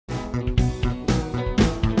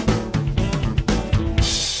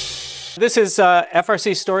This is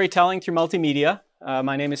FRC Storytelling through Multimedia.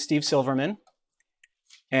 My name is Steve Silverman,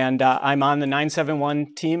 and I'm on the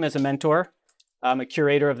 971 team as a mentor. I'm a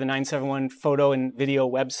curator of the 971 photo and video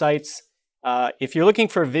websites. If you're looking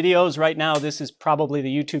for videos right now, this is probably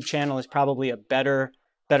the YouTube channel is probably a better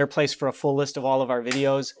place for a full list of all of our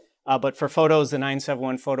videos. But for photos, the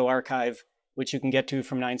 971 Photo Archive, which you can get to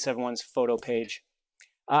from 971's photo page.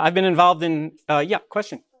 I've been involved in, yeah,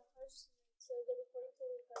 question.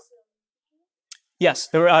 Yes,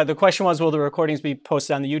 the question was, will the recordings be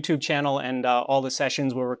posted on the YouTube channel, and all the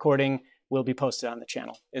sessions we're recording will be posted on the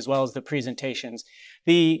channel, as well as the presentations.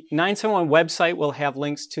 The 971 website will have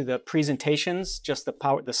links to the presentations, just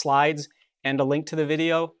the slides, and a link to the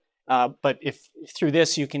video. But if through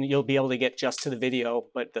this, you'll be able to get just to the video,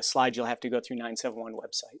 but the slides you'll have to go through 971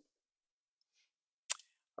 website.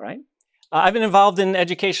 All right. I've been involved in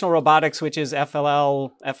educational robotics, which is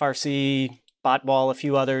FLL, FRC, Botball, a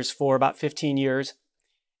few others, for about 15 years.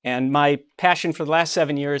 And my passion for the last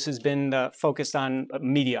 7 years has been focused on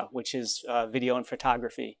media, which is video and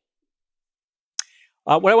photography.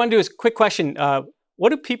 What I want to do is a quick question. What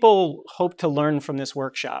do people hope to learn from this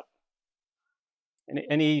workshop?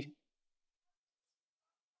 Any?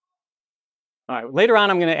 All right, later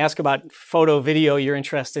on I'm going to ask about photo, video, you're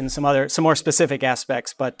interested in some more specific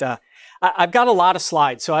aspects, but I've got a lot of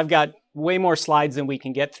slides, so I've got way more slides than we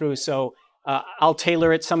can get through, so I'll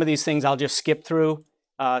tailor it. Some of these things I'll just skip through.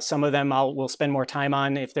 Some of them we'll spend more time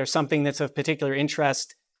on. If there's something that's of particular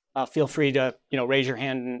interest, feel free to raise your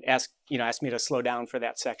hand and ask me to slow down for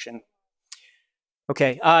that section.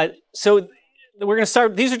 Okay, so we're going to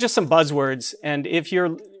start. These are just some buzzwords, and if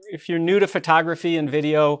you're new to photography and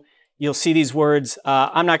video, you'll see these words.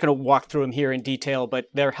 I'm not going to walk through them here in detail, but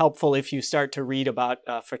they're helpful if you start to read about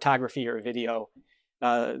photography or video.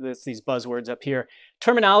 There's these buzzwords up here.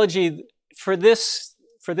 Terminology for this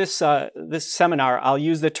seminar, I'll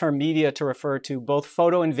use the term media to refer to both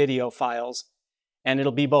photo and video files, and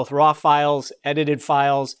it'll be both raw files, edited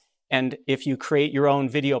files, and if you create your own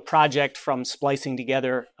video project from splicing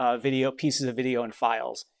together pieces of video and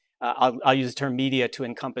files. I'll use the term media to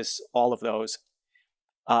encompass all of those.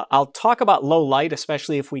 I'll talk about low light,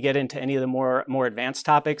 especially if we get into any of the more advanced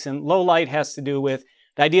topics. And low light has to do with,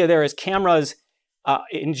 the idea there is cameras,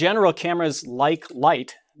 in general, cameras like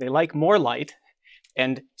light. They like more light.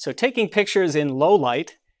 And so taking pictures in low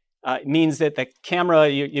light means that the camera,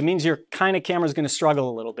 it means your kind of camera is going to struggle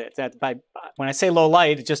a little bit. When I say low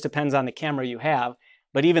light, it just depends on the camera you have.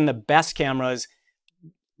 But even the best cameras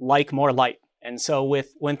like more light. And so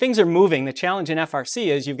when things are moving, the challenge in FRC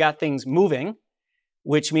is you've got things moving,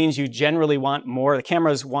 which means you generally want more. The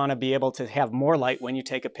cameras want to be able to have more light when you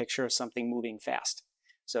take a picture of something moving fast.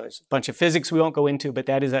 So there's a bunch of physics we won't go into, but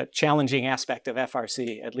that is a challenging aspect of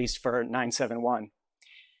FRC, at least for 971.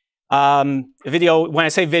 Video, when I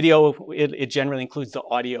say video, it generally includes the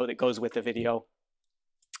audio that goes with the video.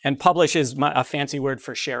 And publish is a fancy word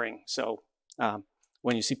for sharing. So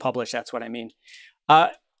when you see publish, that's what I mean.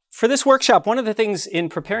 For this workshop, one of the things in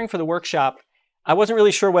preparing for the workshop, I wasn't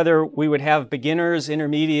really sure whether we would have beginners,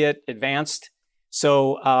 intermediate, advanced.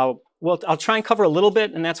 So I'll try and cover a little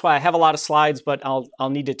bit, and that's why I have a lot of slides, but I'll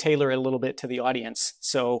need to tailor it a little bit to the audience.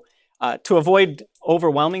 So to avoid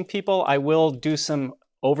overwhelming people, I will do some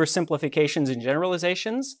oversimplifications and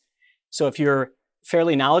generalizations. So if you're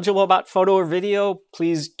fairly knowledgeable about photo or video,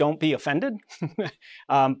 please don't be offended.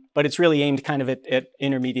 But it's really aimed kind of at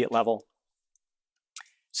intermediate level.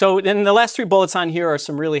 So then the last 3 bullets on here are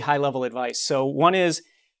some really high-level advice. So one is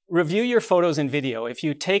review your photos and video. If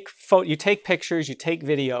you take pictures, you take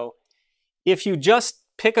video, if you just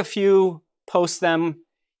pick a few, post them,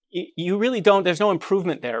 you really don't, there's no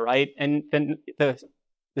improvement there, right? And then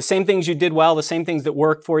the same things you did well, the same things that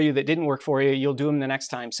worked for you, that didn't work for you, you'll do them the next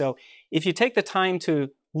time. So if you take the time to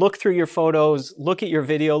look through your photos, look at your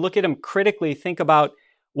video, look at them critically, think about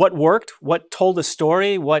what worked, what told a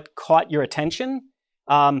story, what caught your attention,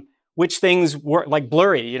 which things were like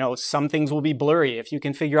blurry. Some things will be blurry. If you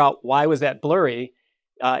can figure out why was that blurry,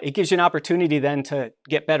 it gives you an opportunity then to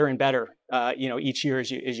get better and better, each year as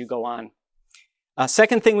you go on.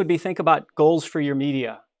 Second thing would be think about goals for your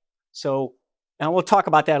media. So, and we'll talk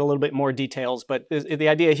about that a little bit more details, but the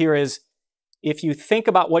idea here is if you think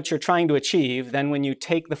about what you're trying to achieve, then when you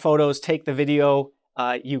take the photos, take the video,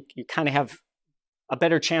 you kind of have a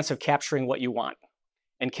better chance of capturing what you want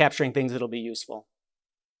and capturing things that'll be useful.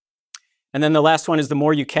 And then the last one is the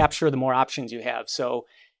more you capture, the more options you have. So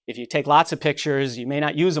if you take lots of pictures, you may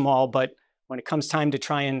not use them all, but when it comes time to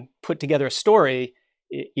try and put together a story,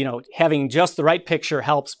 having just the right picture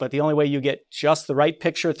helps, but the only way you get just the right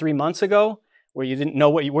picture 3 months ago where you didn't know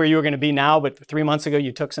where you were going to be now, but 3 months ago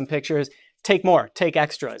you took some pictures. Take more, take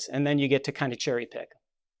extras, and then you get to kind of cherry pick.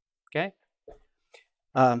 Okay.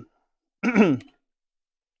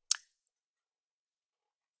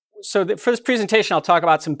 So for this presentation, I'll talk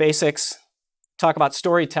about some basics, talk about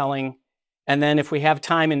storytelling, and then if we have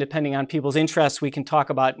time and depending on people's interests, we can talk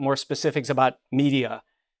about more specifics about media,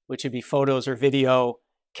 which would be photos or video,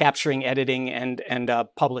 capturing, editing, and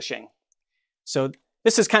publishing. So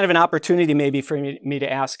this is kind of an opportunity maybe for me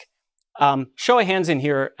to ask, show of hands in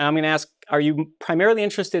here. I'm going to ask, are you primarily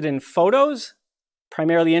interested in photos,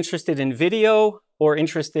 primarily interested in video, or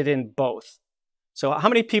interested in both? So how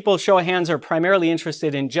many people, show of hands, are primarily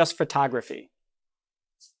interested in just photography?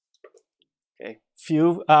 Okay,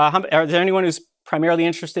 few. Are there anyone who's primarily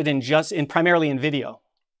interested in primarily in video?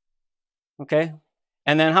 Okay,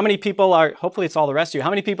 and then how many people are, hopefully it's all the rest of you, how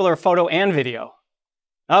many people are photo and video?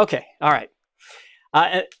 Okay, all right.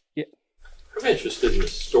 Yeah. I'm interested in the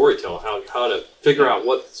storytelling, how to figure out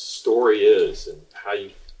what the story is and how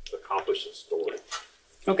you accomplish a story.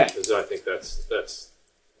 Okay. Because I think that's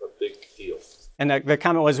a big deal. And the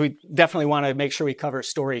comment was we definitely want to make sure we cover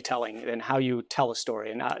storytelling and how you tell a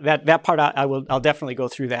story. And that part I'll definitely go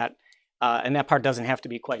through that. And that part doesn't have to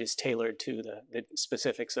be quite as tailored to the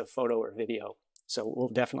specifics of photo or video. So we'll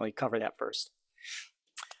definitely cover that first.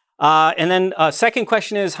 And then second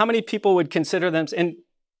question is, how many people would consider them in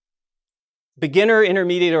beginner,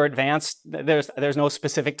 intermediate, or advanced? There's no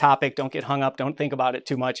specific topic. Don't get hung up. Don't think about it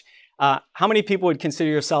too much. How many people would consider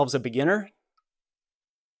yourselves a beginner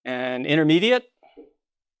and intermediate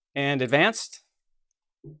and advanced?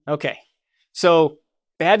 Okay. So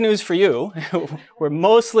bad news for you.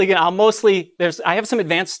 I have some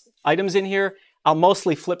advanced items in here. I'll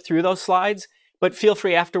mostly flip through those slides. But feel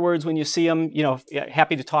free afterwards when you see them,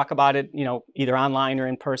 happy to talk about it, either online or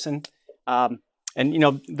in person. And,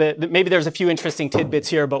 maybe there's a few interesting tidbits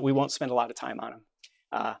here, but we won't spend a lot of time on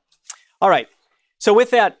them. All right. So with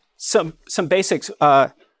that, some basics.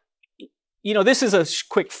 This is a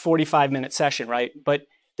quick 45-minute session, right? But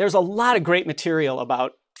there's a lot of great material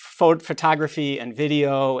about photography and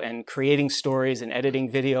video and creating stories and editing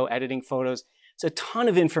video, editing photos. There's a ton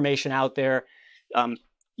of information out there.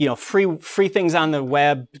 Free things on the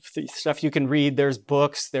web, stuff you can read. There's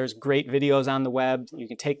books, there's great videos on the web. You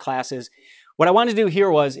can take classes. What I wanted to do here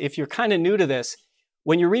was, if you're kind of new to this,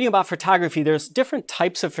 when you're reading about photography, there's different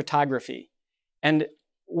types of photography. And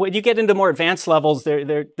when you get into more advanced levels,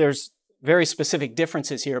 there's very specific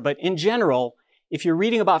differences here. But in general, if you're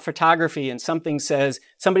reading about photography and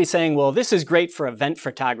somebody's saying, well, this is great for event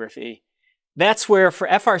photography, that's where for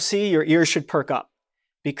FRC, your ears should perk up.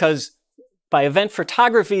 Because by event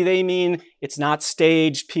photography, they mean it's not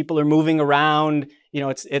staged, people are moving around.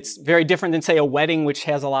 It's very different than, say, a wedding, which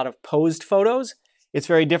has a lot of posed photos. It's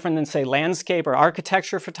very different than, say, landscape or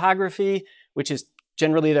architecture photography, which is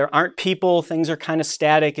generally there aren't people, things are kind of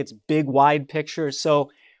static, it's big, wide pictures.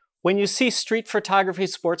 So when you see street photography,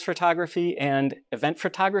 sports photography, and event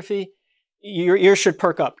photography, your ears should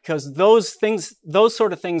perk up, because those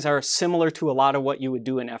sort of things are similar to a lot of what you would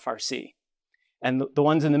do in FRC. And the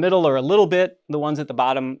ones in the middle are a little bit, the ones at the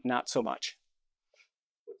bottom, not so much.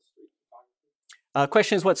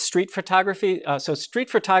 Question is, what's street photography? So street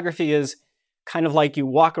photography is kind of like you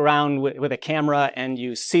walk around with a camera and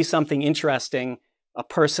you see something interesting, a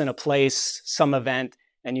person, a place, some event,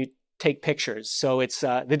 and you take pictures. So it's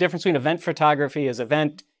the difference between event photography is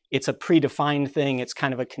it's a predefined thing, it's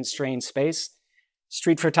kind of a constrained space.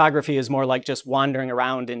 Street photography is more like just wandering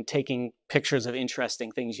around and taking pictures of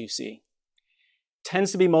interesting things you see.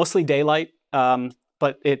 Tends to be mostly daylight,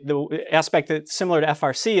 but the aspect that's similar to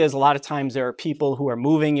FRC is a lot of times there are people who are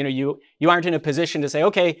moving. You aren't in a position to say,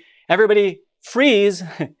 okay, everybody freeze.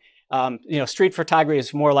 Street photography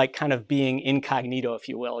is more like kind of being incognito, if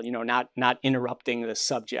you will, not interrupting the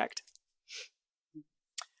subject.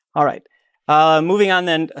 All right, moving on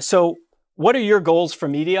then. So what are your goals for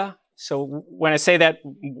media? So when I say that,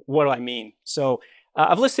 what do I mean? So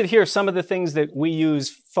I've listed here some of the things that we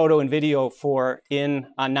use photo and video for on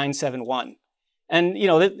 971. And,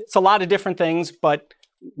 it's a lot of different things, but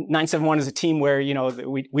 971 is a team where,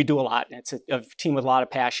 we do a lot. It's a team with a lot of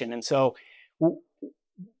passion. And so,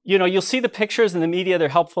 you'll see the pictures in the media. They're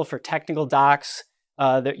helpful for technical docs.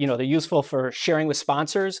 They're useful for sharing with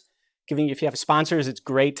sponsors. If you have sponsors, it's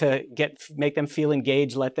great to make them feel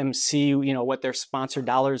engaged, let them see, what their sponsor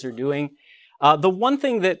dollars are doing. The one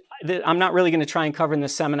thing that I'm not really going to try and cover in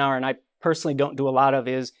this seminar, and I personally don't do a lot of,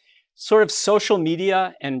 is sort of social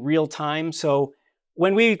media and real time. So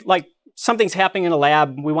when something's happening in a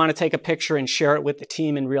lab, we want to take a picture and share it with the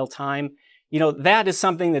team in real time. That is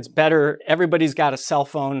something that's better. Everybody's got a cell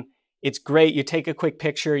phone. It's great. You take a quick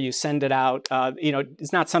picture, you send it out. You know,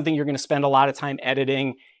 it's not something you're going to spend a lot of time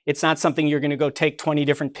editing. It's not something you're going to go take 20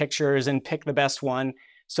 different pictures and pick the best one.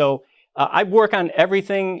 So I work on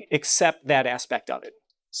everything except that aspect of it.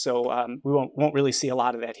 So we won't really see a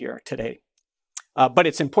lot of that here today. But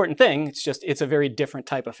it's an important thing. It's a very different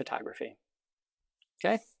type of photography.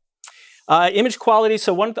 Okay. Image quality.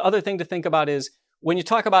 So one other thing to think about is when you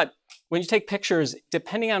take pictures,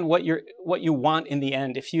 depending on what you want in the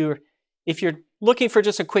end, if you're looking for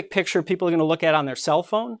just a quick picture people are going to look at on their cell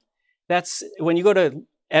phone, that's when you go to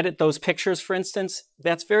edit those pictures, for instance,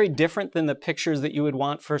 that's very different than the pictures that you would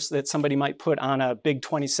want that somebody might put on a big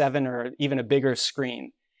 27 or even a bigger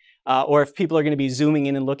screen, or if people are going to be zooming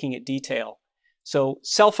in and looking at detail. So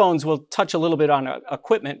cell phones will touch a little bit on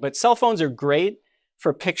equipment, but cell phones are great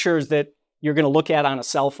for pictures that you're going to look at on a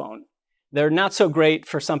cell phone. They're not so great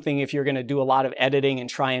for something if you're going to do a lot of editing and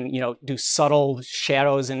try and, you know, do subtle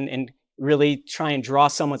shadows and really try and draw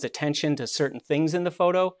someone's attention to certain things in the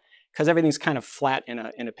photo, because everything's kind of flat in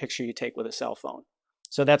a picture you take with a cell phone.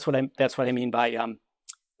 So that's what I mean by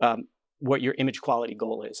what your image quality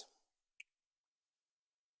goal is.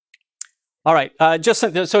 All right,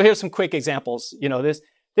 so here's some quick examples. You know,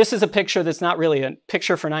 this is a picture that's not really a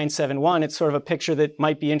picture for 971. It's sort of a picture that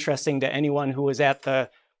might be interesting to anyone who was at the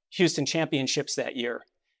Houston Championships that year.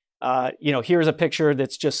 You know, here's a picture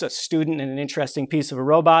that's just a student and an interesting piece of a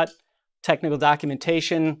robot, technical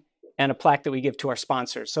documentation, and a plaque that we give to our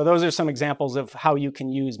sponsors. So those are some examples of how you can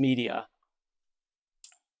use media.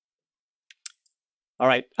 All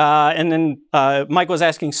right, and then Mike was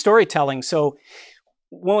asking storytelling. So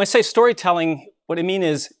when I say storytelling, what I mean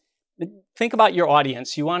is think about your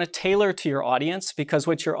audience. You want to tailor to your audience because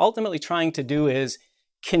what you're ultimately trying to do is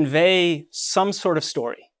convey some sort of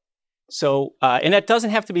story. So, and that doesn't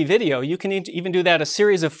have to be video. You can even do that. A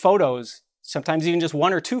series of photos, sometimes even just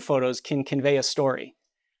one or two photos can convey a story.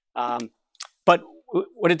 But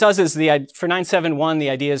what it does is for 971, the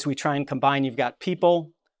idea is we try and combine, you've got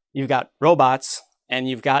people, you've got robots, and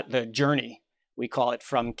you've got the journey, we call it,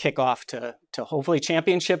 from kickoff to hopefully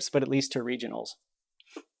championships, but at least to regionals.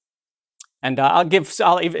 And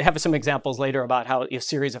I'll even have some examples later about how a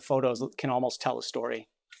series of photos can almost tell a story.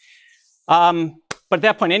 But at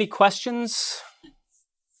that point, any questions?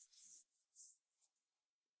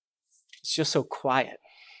 It's just so quiet.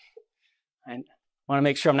 I want to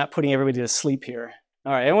make sure I'm not putting everybody to sleep here.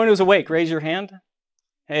 All right, everyone who's awake, raise your hand.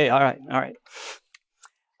 Hey, all right, all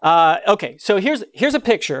right. Okay, so here's a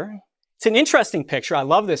picture. It's an interesting picture. I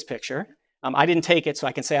love this picture. I didn't take it, so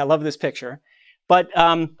I can say I love this picture. But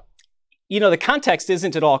you know, the context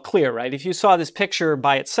isn't at all clear, right? If you saw this picture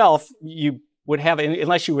by itself, you would have,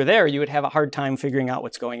 unless you were there, you would have a hard time figuring out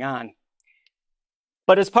what's going on.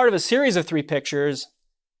 But as part of a series of 3 pictures,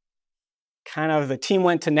 kind of the team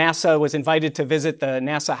went to NASA, was invited to visit the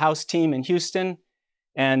NASA house team in Houston.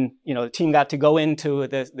 And, you know, the team got to go into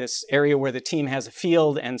this area where the team has a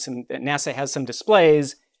field and NASA has some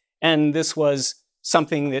displays. And this was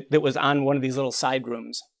something that was on one of these little side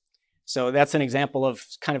rooms. So that's an example of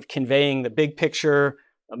kind of conveying the big picture,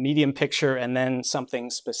 a medium picture, and then something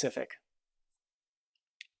specific.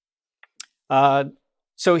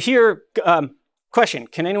 So here, question,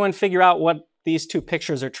 can anyone figure out what these 2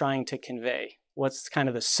 pictures are trying to convey? What's kind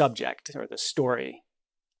of the subject or the story?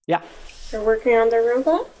 Yeah? They're working on the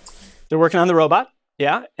robot? They're working on the robot,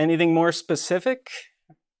 yeah. Anything more specific?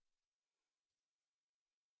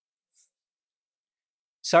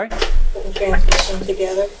 Sorry? Putting transmission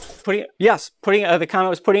together. The comment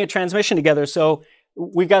was putting a transmission together. So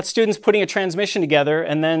we've got students putting a transmission together,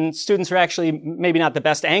 and then students are actually maybe not the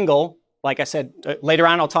best angle. Like I said, later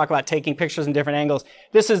on I'll talk about taking pictures in different angles.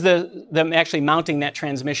 This is them actually mounting that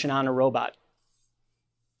transmission on a robot.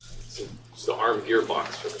 It's the ARM gearbox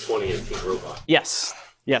from the 2018 robot. Yes,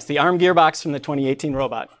 yes, the ARM gearbox from the 2018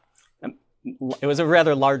 robot. It was a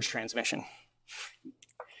rather large transmission.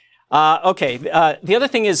 Okay, the other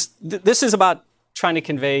thing is, this is about trying to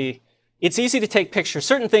convey, it's easy to take pictures.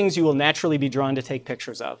 Certain things you will naturally be drawn to take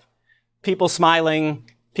pictures of. People smiling,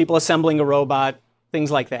 people assembling a robot,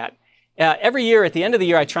 things like that. Every year, at the end of the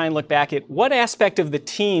year, I try and look back at what aspect of the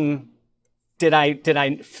team did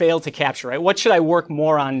I fail to capture, right? What should I work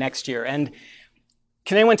more on next year? And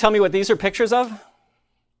can anyone tell me what these are pictures of?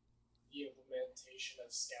 The implementation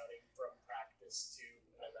of scouting from practice to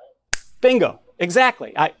an event. Bingo,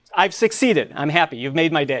 exactly. I've succeeded. I'm happy. You've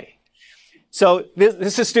made my day. So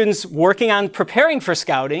this is students working on preparing for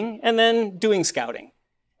scouting and then doing scouting.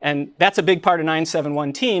 And that's a big part of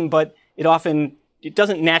 971 team, but it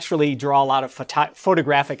doesn't naturally draw a lot of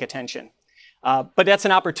photographic attention. But that's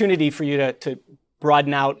an opportunity for you to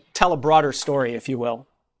broaden out, tell a broader story, if you will.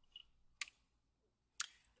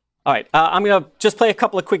 All right, I'm going to just play a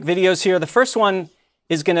couple of quick videos here. The first one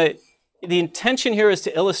is the intention here is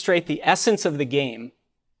to illustrate the essence of the game,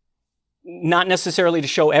 not necessarily to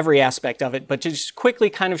show every aspect of it, but to just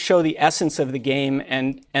quickly kind of show the essence of the game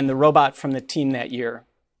and the robot from the team that year.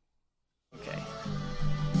 Okay.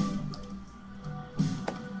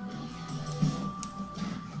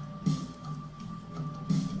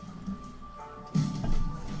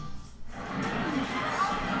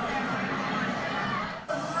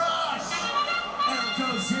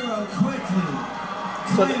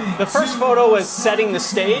 So the first photo was setting the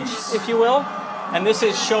stage, if you will, and this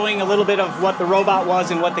is showing a little bit of what the robot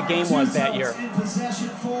was and what the game was that year. In possession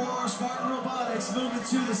for Spartan Robotics, moving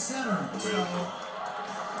to the center.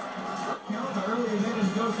 You know, the early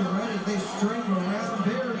advantage goes to Red as they string around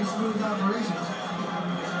very smooth operations.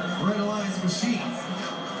 Red Alliance machine.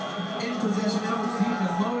 In possession now with team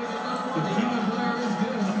is loading it up. The human player is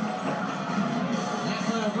good. That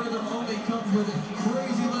kind of rhythm only comes with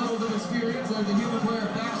crazy levels of experience as the human player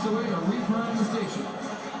backs away to reprime the station.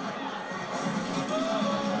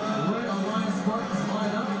 Red Alliance Spartans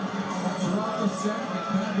line up. Drop the set and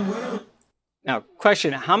pad the way. Now,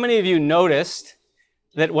 question, how many of you noticed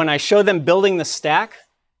that when I showed them building the stack,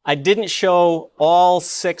 I didn't show all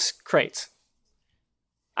 6 crates?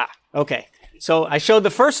 Okay. So I showed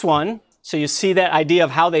the first one, so you see that idea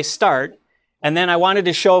of how they start, and then I wanted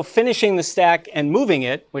to show finishing the stack and moving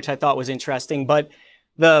it, which I thought was interesting, but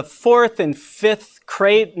the 4th and 5th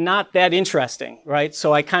crate, not that interesting, right?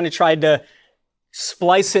 So I kind of tried to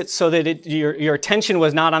splice it so that your attention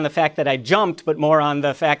was not on the fact that I jumped, but more on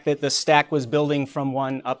the fact that the stack was building from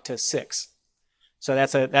 1 up to 6. So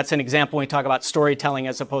that's an example when we talk about storytelling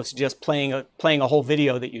as opposed to just playing a whole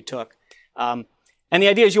video that you took. And the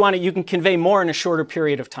idea is you can convey more in a shorter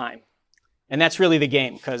period of time. And that's really the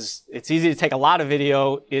game, because it's easy to take a lot of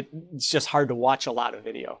video. It's just hard to watch a lot of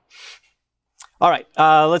video. All right,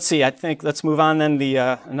 let's see. Let's move on then.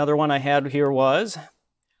 Another one I had here was,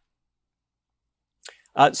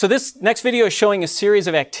 so this next video is showing a series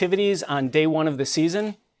of activities on day 1 of the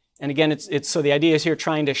season. And again, so the idea is here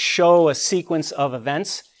trying to show a sequence of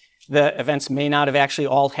events. The events may not have actually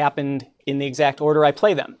all happened in the exact order I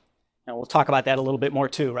play them. And we'll talk about that a little bit more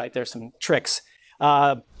too, right? There's some tricks.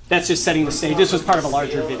 That's just setting the stage. This was part of a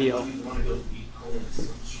larger video.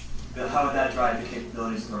 How would that drive the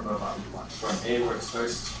capabilities of a robot we want? From A where it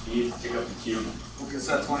starts, B, pick up the cube. Okay,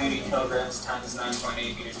 so 180 kilograms times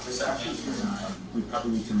 9.8 meters per second. We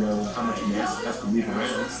probably need to know how much mass has to leave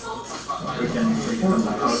around. We can bring it from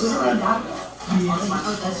the outside.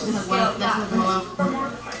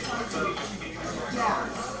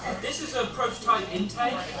 This is a prototype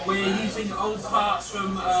intake. We're using old parts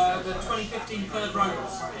from the 2015 third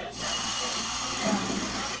Rivals.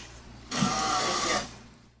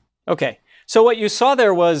 Okay, so what you saw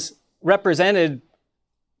there was represented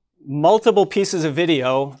multiple pieces of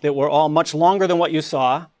video that were all much longer than what you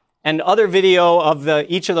saw, and other video of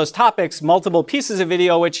each of those topics, multiple pieces of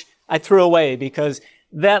video, which I threw away because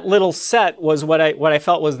that little set was what I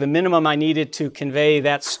felt was the minimum I needed to convey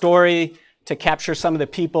that story, to capture some of the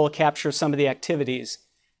people, capture some of the activities.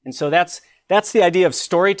 And so that's the idea of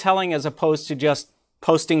storytelling as opposed to just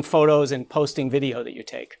posting photos and posting video that you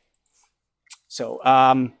take. So,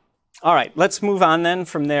 all right, let's move on then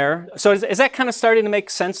from there. So is that kind of starting to make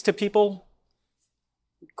sense to people?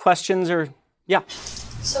 Questions or, yeah?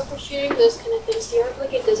 So for shooting those kind of things, do you have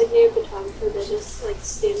like a designated photographer that just like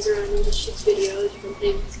stands around and just shoots videos from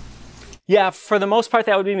things? Yeah, for the most part,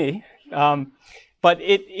 that would be me. But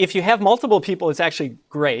if you have multiple people, it's actually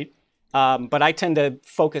great. But I tend to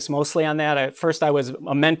focus mostly on that. First, I was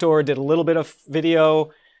a mentor, did a little bit of video.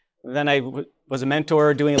 Then I was a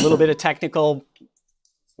mentor doing a little bit of technical.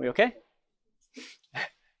 We okay?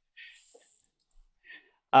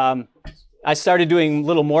 I started doing a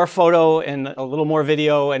little more photo and a little more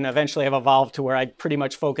video, and eventually I've evolved to where I pretty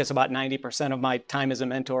much focus about 90% of my time as a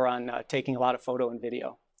mentor on taking a lot of photo and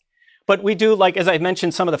video. But we do, like, as I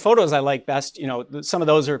mentioned, some of the photos I like best, you know, some of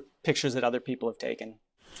those are pictures that other people have taken.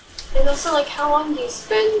 And also, like, how long do you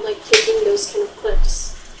spend, like, taking those kind of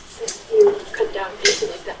clips that you cut down into,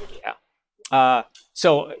 like, that video? Yeah.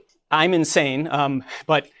 So I'm insane,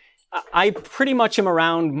 but I pretty much am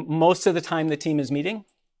around most of the time the team is meeting.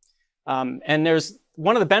 And there's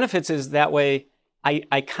one of the benefits is that way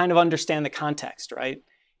I kind of understand the context, right?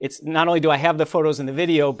 It's not only do I have the photos and the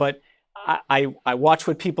video, but I watch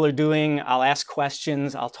what people are doing. I'll ask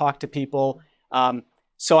questions. I'll talk to people.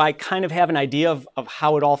 So I kind of have an idea of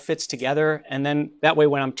how it all fits together. And then that way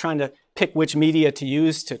when I'm trying to pick which media to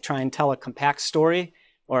use to try and tell a compact story,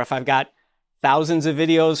 or if I've got thousands of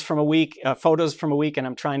videos from a week, photos from a week, and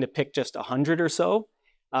I'm trying to pick just 100 or so,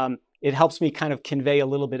 it helps me kind of convey a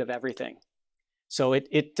little bit of everything. So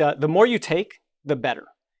the more you take, the better.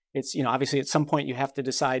 It's, obviously at some point you have to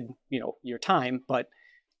decide, your time, but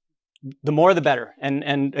the more the better.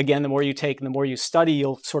 And again, the more you take and the more you study,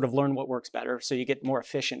 you'll sort of learn what works better. So you get more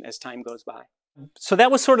efficient as time goes by. So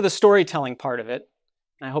that was sort of the storytelling part of it.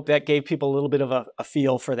 I hope that gave people a little bit of a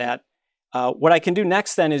feel for that. What I can do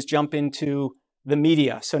next then is jump into the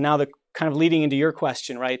media. So now the kind of leading into your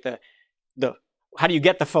question, right? The how do you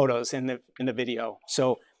get the photos in the video?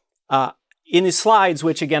 So in the slides,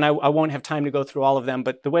 which again, I won't have time to go through all of them,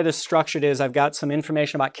 but the way this is structured is I've got some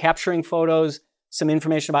information about capturing photos, some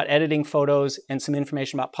information about editing photos, and some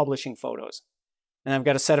information about publishing photos. And I've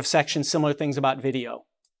got a set of sections, similar things about video.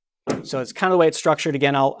 So it's kind of the way it's structured.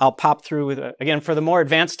 Again, I'll pop through with, again, for the more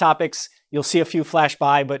advanced topics, you'll see a few flash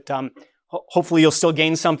by, but hopefully you'll still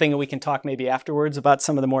gain something and we can talk maybe afterwards about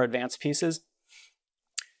some of the more advanced pieces.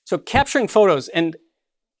 So capturing photos, and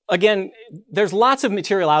again, there's lots of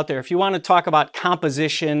material out there. If you want to talk about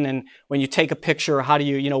composition and when you take a picture, how do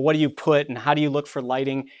you, what do you put and how do you look for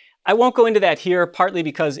lighting? I won't go into that here, partly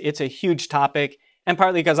because it's a huge topic and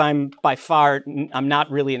partly because I'm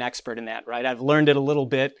not really an expert in that, right? I've learned it a little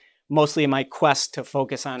bit, mostly in my quest to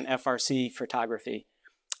focus on FRC photography.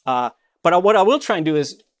 But what I will try and do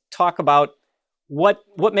is talk about what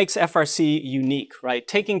makes FRC unique, right?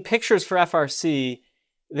 Taking pictures for FRC,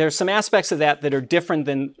 there's some aspects of that that are different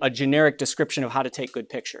than a generic description of how to take good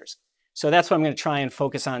pictures. So that's what I'm going to try and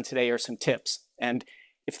focus on today, are some tips. And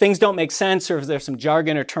if things don't make sense or if there's some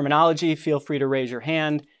jargon or terminology, feel free to raise your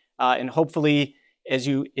hand. And hopefully, if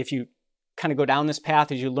you kind of go down this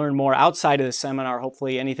path, as you learn more outside of the seminar,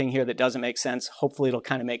 hopefully anything here that doesn't make sense, hopefully it'll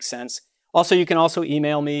kind of make sense. Also, you can also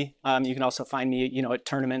email me. You can also find me, at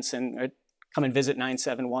tournaments and come and visit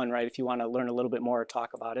 971, right, if you want to learn a little bit more or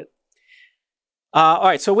talk about it. All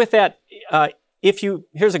right, so with that,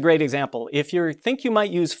 here's a great example. If you think you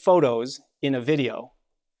might use photos in a video,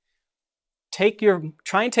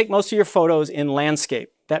 try and take most of your photos in landscape.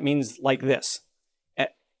 That means like this.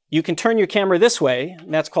 You can turn your camera this way,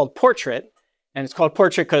 and that's called portrait. And it's called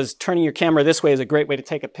portrait because turning your camera this way is a great way to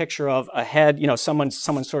take a picture of a head, someone's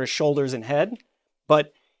sort of shoulders and head.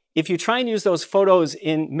 But if you try and use those photos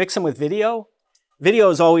mix them with video, video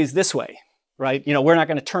is always this way, right? We're not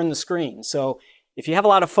going to turn the screen. So if you have a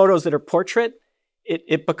lot of photos that are portrait,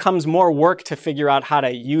 it becomes more work to figure out how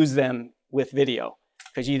to use them with video,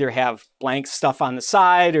 because you either have blank stuff on the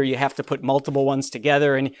side or you have to put multiple ones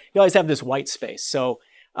together, and you always have this white space. So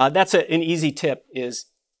that's an easy tip, is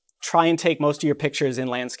try and take most of your pictures in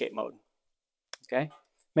landscape mode. Okay,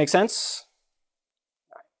 make sense?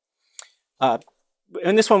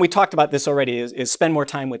 And this one, we talked about this already, is spend more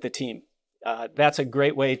time with the team. That's a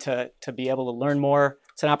great way to be able to learn more.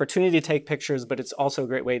 It's an opportunity to take pictures, but it's also a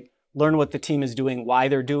great way to learn what the team is doing, why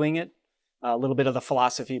they're doing it, a little bit of the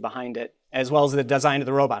philosophy behind it, as well as the design of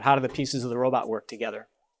the robot. How do the pieces of the robot work together?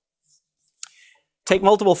 Take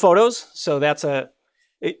multiple photos. So that's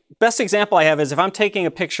best example I have is if I'm taking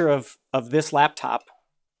a picture of this laptop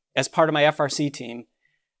as part of my FRC team,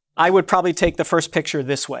 I would probably take the first picture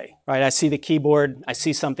this way, right? I see the keyboard, I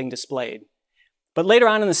see something displayed. But later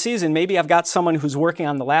on in the season, maybe I've got someone who's working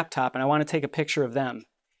on the laptop and I want to take a picture of them.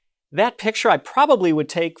 That picture I probably would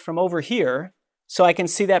take from over here so I can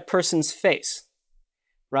see that person's face,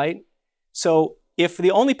 right? So if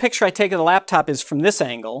the only picture I take of the laptop is from this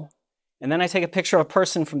angle, and then I take a picture of a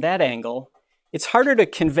person from that angle, it's harder to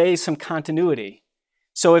convey some continuity.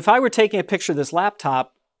 So if I were taking a picture of this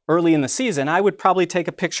laptop early in the season, I would probably take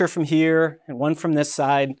a picture from here and one from this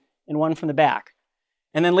side and one from the back.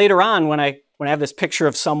 And then later on, when I have this picture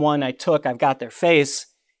of someone I've got their face,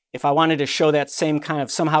 if I wanted to show that same kind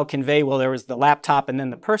of somehow convey, well, there was the laptop and then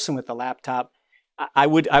the person with the laptop, I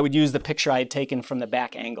would use the picture I had taken from the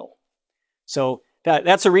back angle. So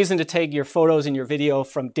that's a reason to take your photos and your video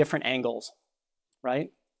from different angles,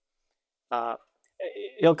 right?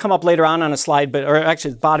 It'll come up later on a slide, or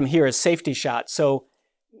actually the bottom here is safety shot. So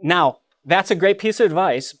now that's a great piece of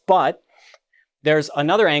advice, but there's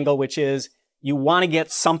another angle, which is you want to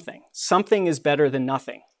get something. Something is better than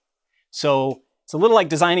nothing. So it's a little like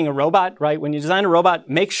designing a robot, right? When you design a robot,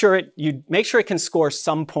 make sure it can score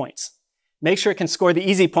some points. Make sure it can score the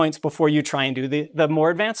easy points before you try and do the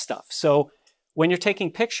more advanced stuff. So when you're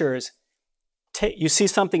taking pictures, you see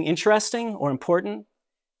something interesting or important,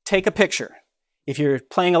 take a picture. If you're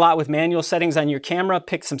playing a lot with manual settings on your camera,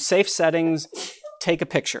 pick some safe settings, take a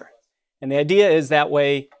picture. And the idea is that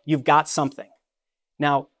way you've got something.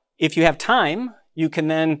 Now, if you have time, you can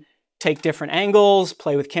then take different angles,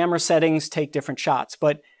 play with camera settings, take different shots.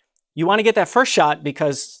 But you want to get that first shot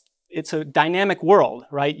because it's a dynamic world,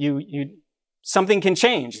 right? You something can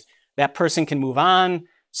change. That person can move on,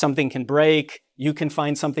 something can break, you can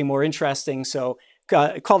find something more interesting. So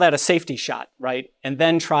call that a safety shot, right? And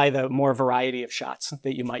then try the more variety of shots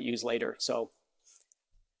that you might use later. So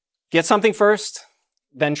get something first,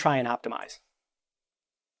 then try and optimize.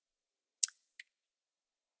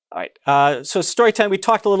 All right, so story time, we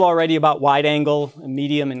talked a little already about wide angle,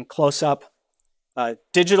 medium, and close-up.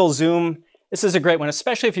 Digital zoom, this is a great one,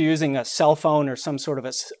 especially if you're using a cell phone or some sort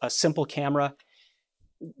of a simple camera.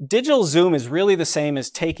 Digital zoom is really the same as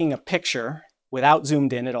taking a picture without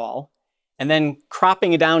zoomed in at all, and then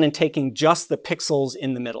cropping it down and taking just the pixels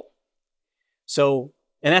in the middle. So,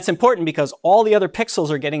 and that's important because all the other pixels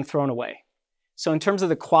are getting thrown away. So in terms of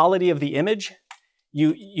the quality of the image,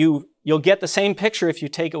 you'll get the same picture if you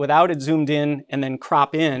take it without it zoomed in and then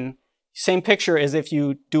crop in. Same picture as if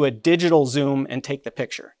you do a digital zoom and take the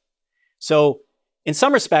picture. So in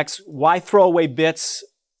some respects, why throw away bits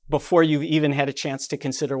before you've even had a chance to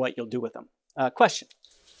consider what you'll do with them? Question?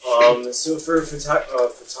 So for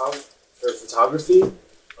photography,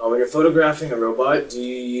 when you're photographing a robot, do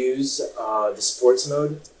you use the sports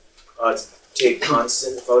mode to take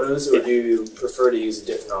constant photos, or do you prefer to use a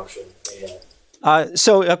different option?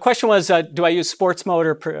 So a question was, do I use sports mode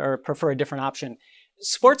or prefer a different option?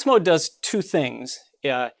 Sports mode does two things.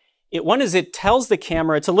 One is it tells the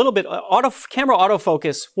camera, it's a little bit, camera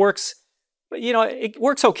autofocus works, but it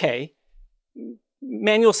works okay.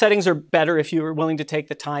 Manual settings are better if you're willing to take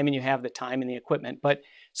the time and you have the time and the equipment. But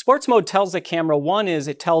sports mode tells the camera, one is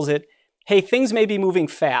it tells it, hey, things may be moving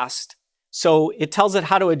fast. So it tells it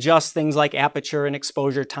how to adjust things like aperture and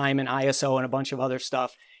exposure time and ISO and a bunch of other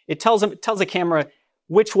stuff. It tells the camera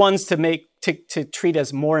which ones to treat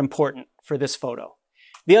as more important for this photo.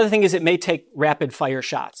 The other thing is it may take rapid fire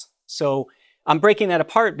shots. So I'm breaking that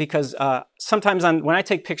apart because sometimes when I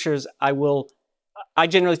take pictures, I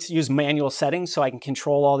generally use manual settings so I can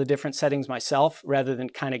control all the different settings myself rather than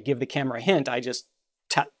kind of give the camera a hint. I just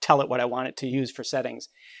tell it what I want it to use for settings.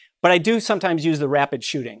 But I do sometimes use the rapid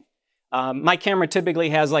shooting. My camera typically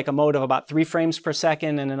has like a mode of about 3 frames per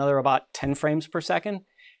second and another about 10 frames per second.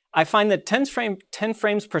 I find that 10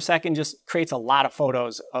 frames per second just creates a lot of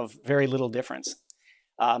photos of very little difference.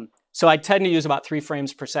 So I tend to use about 3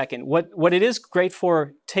 frames per second. What it is great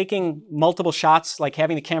for taking multiple shots, like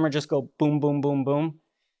having the camera just go boom, boom, boom, boom.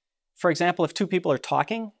 For example, if 2 people are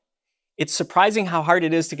talking, it's surprising how hard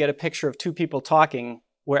it is to get a picture of 2 people talking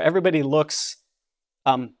where everybody looks,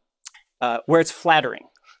 where it's flattering,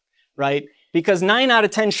 right? Because 9 out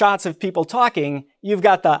of 10 shots of people talking, you've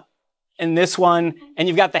got in this one, and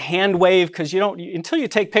you've got the hand wave, because until you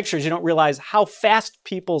take pictures, you don't realize how fast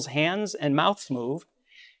people's hands and mouths move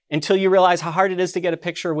until you realize how hard it is to get a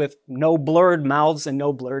picture with no blurred mouths and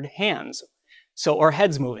no blurred hands, or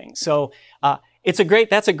heads moving. So that's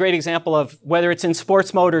a great example of whether it's in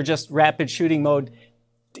sports mode or just rapid shooting mode.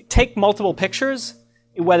 Take multiple pictures,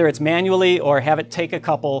 whether it's manually or have it take a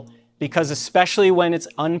couple, because especially when it's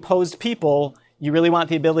unposed people, you really want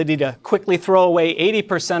the ability to quickly throw away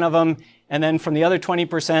 80% of them, and then from the other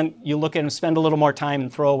 20%, you look at them, spend a little more time,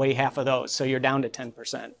 and throw away half of those. So you're down to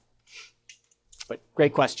 10%. But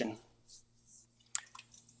great question.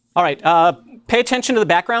 All right, pay attention to the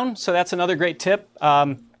background. So that's another great tip.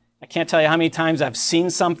 I can't tell you how many times I've seen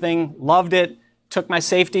something, loved it, took my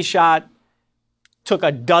safety shot, took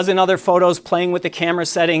a dozen other photos playing with the camera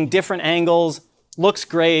setting, different angles, looks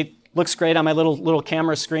great on my little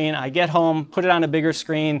camera screen. I get home, put it on a bigger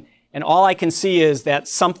screen, and all I can see is that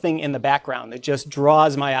something in the background that just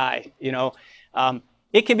draws my eye.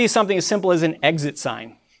 It can be something as simple as an exit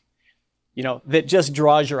sign, that just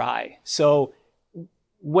draws your eye. So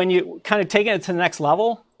when you kind of take it to the next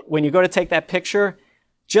level, when you go to take that picture,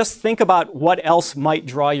 just think about what else might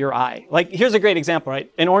draw your eye. Like, here's a great example, right?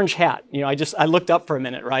 An orange hat. I looked up for a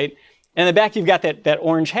minute, right? And in the back, you've got that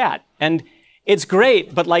orange hat. And it's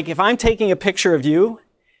great, but like if I'm taking a picture of you,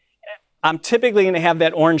 I'm typically going to have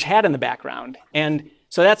that orange hat in the background. And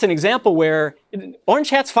so that's an example where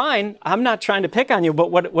orange hat's fine. I'm not trying to pick on you,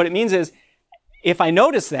 but what it means is if I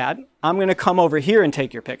notice that, I'm going to come over here and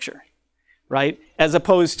take your picture, right? As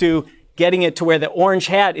opposed to getting it to where the orange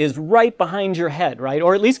hat is right behind your head, right?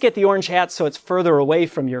 Or at least get the orange hat so it's further away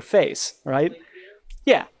from your face, right?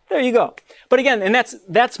 Yeah, there you go. But again, and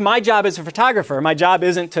that's my job as a photographer. My job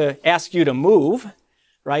isn't to ask you to move,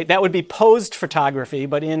 right? That would be posed photography,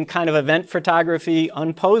 but in kind of event photography,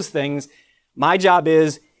 unposed things, my job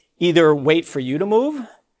is either wait for you to move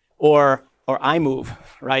or I move,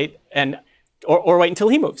 right? Or wait until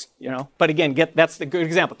he moves, But again, that's the good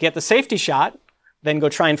example. Get the safety shot, then go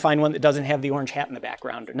try and find one that doesn't have the orange hat in the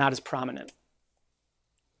background or not as prominent.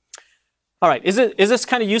 All right, is this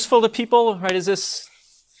kind of useful to people, right? Is this,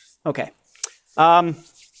 okay. The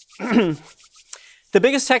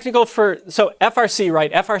biggest technical so FRC,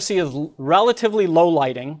 right? FRC is relatively low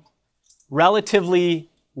lighting, relatively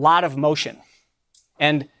lot of motion.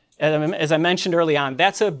 And as I mentioned early on,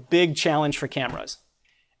 that's a big challenge for cameras.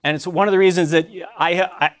 And it's one of the reasons that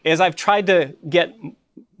as I've tried to get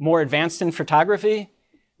more advanced in photography,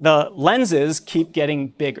 the lenses keep getting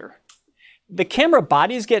bigger. The camera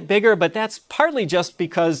bodies get bigger, but that's partly just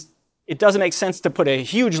because it doesn't make sense to put a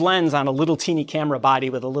huge lens on a little teeny camera body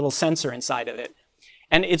with a little sensor inside of it.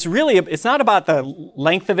 And it's not about the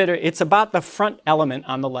length of it, it's about the front element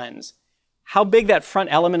on the lens. How big that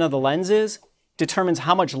front element of the lens is determines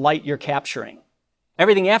how much light you're capturing.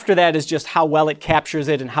 Everything after that is just how well it captures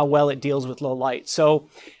it and how well it deals with low light. So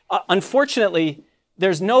unfortunately,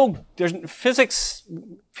 electronics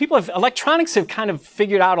have kind of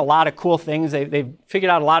figured out a lot of cool things. They've figured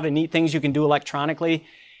out a lot of neat things you can do electronically.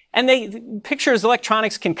 And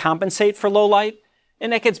electronics can compensate for low light,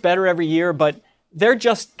 and that gets better every year, but they're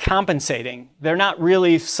just compensating. They're not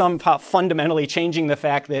really somehow fundamentally changing the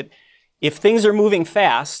fact that if things are moving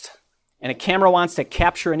fast and a camera wants to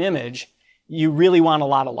capture an image, you really want a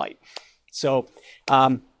lot of light. So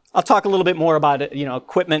I'll talk a little bit more about it,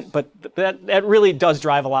 equipment, but that really does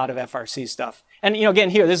drive a lot of FRC stuff. And again,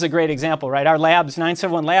 here, this is a great example, right? Our labs,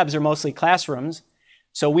 971 labs, are mostly classrooms,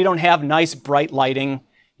 so we don't have nice bright lighting.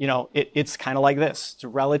 It's kind of like this. It's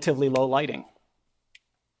relatively low lighting.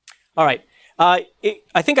 All right. I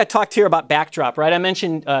think I talked here about backdrop, right? I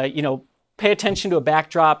mentioned, pay attention to a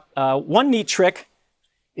backdrop. One neat trick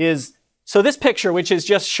is, so this picture, which is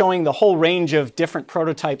just showing the whole range of different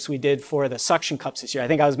prototypes we did for the suction cups this year. I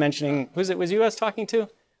think I was mentioning, was you I was talking to?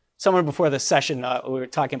 Someone before the session, we were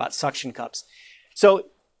talking about suction cups. So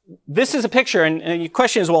this is a picture, and the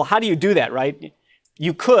question is, well, how do you do that, right?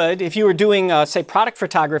 You could, if you were doing, say, product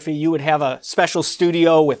photography, you would have a special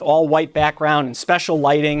studio with all white background and special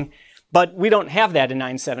lighting. But we don't have that in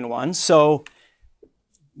 971, so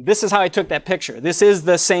this is how I took that picture. This is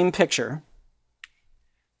the same picture.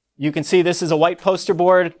 You can see this is a white poster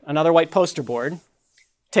board, another white poster board.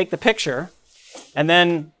 Take the picture, and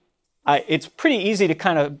then it's pretty easy to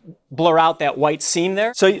kind of blur out that white seam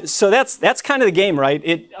there. So that's kind of the game, right?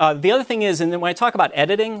 The other thing is, and then when I talk about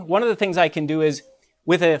editing, one of the things I can do is,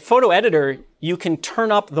 with a photo editor, you can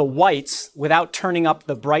turn up the whites without turning up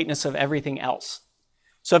the brightness of everything else.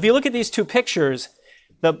 So if you look at these two pictures,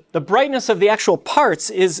 the brightness of the actual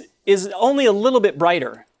parts is only a little bit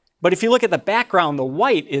brighter. But if you look at the background, the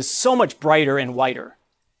white is so much brighter and whiter.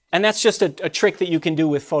 And that's just a trick that you can do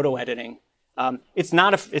with photo editing.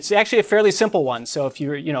 It's actually a fairly simple one. So if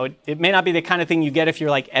you're, it may not be the kind of thing you get if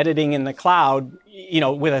you're like editing in the cloud,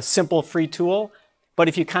 with a simple free tool. But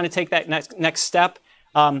if you kind of take that next step,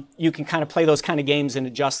 you can kind of play those kind of games and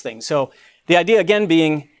adjust things. So the idea again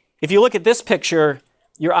being, if you look at this picture,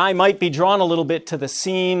 your eye might be drawn a little bit to the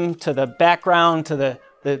seam, to the background, to the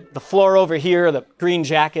floor over here, the green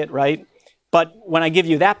jacket, right? But when I give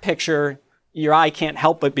you that picture, your eye can't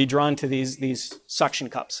help but be drawn to these suction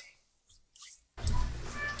cups.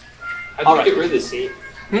 How did you get rid of the seam?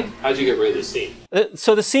 How did you get rid of the seam?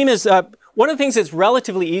 So the seam is, one of the things that's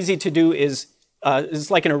relatively easy to do is,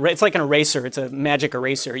 it's like an eraser. It's a magic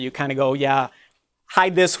eraser. You kind of go, yeah,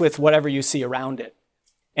 hide this with whatever you see around it.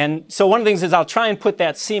 And so one of the things is I'll try and put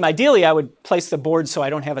that seam. Ideally, I would place the board so I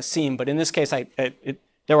don't have a seam. But in this case, there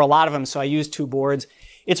were a lot of them, so I used 2 boards.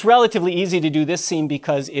 It's relatively easy to do this seam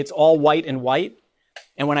because it's all white and white.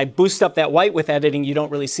 And when I boost up that white with editing, you don't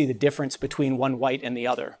really see the difference between one white and the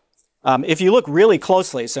other. If you look really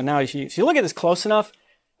closely, so now if you look at this close enough,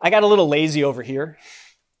 I got a little lazy over here.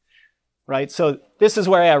 Right? So this is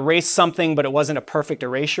where I erased something, but it wasn't a perfect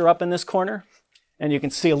erasure up in this corner. And you can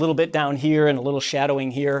see a little bit down here and a little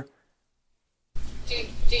shadowing here.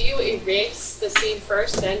 Do you erase the seam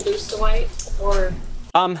first, then boost the white, or?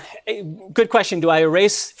 Good question. Do I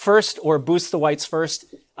erase first or boost the whites first?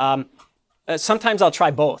 Sometimes I'll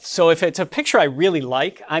try both. So if it's a picture I really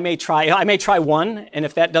like, I may try one, and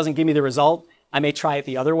if that doesn't give me the result, I may try it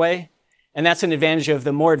the other way. And that's an advantage of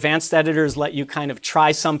the more advanced editors let you kind of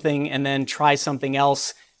try something and then try something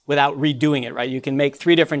else without redoing it, right? You can make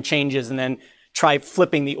 3 different changes and then try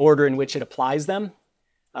flipping the order in which it applies them.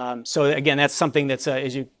 So again, that's something that's,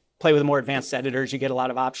 as you play with more advanced editors, you get a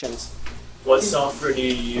lot of options. What software do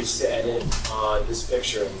you use to edit this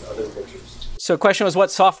picture and other pictures? So the question was what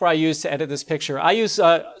software I use to edit this picture. I use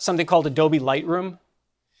something called Adobe Lightroom.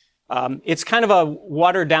 It's kind of a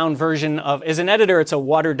watered down version of, as an editor, it's a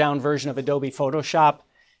watered down version of Adobe Photoshop.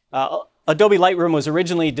 Adobe Lightroom was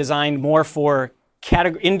originally designed more for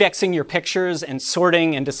indexing your pictures and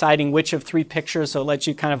sorting and deciding which of 3 pictures. So it lets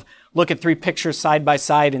you kind of look at 3 pictures side by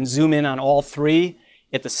side and zoom in on all 3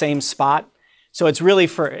 at the same spot. So it's really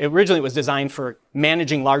originally it was designed for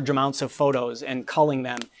managing large amounts of photos and culling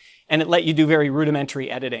them. And it let you do very rudimentary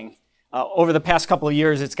editing. Over the past couple of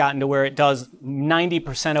years, it's gotten to where it does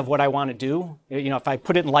 90% of what I want to do. You know, if I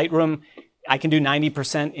put it in Lightroom, I can do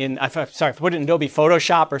 90% in, if I put it in Adobe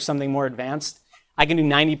Photoshop or something more advanced, I can do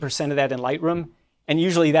 90% of that in Lightroom. And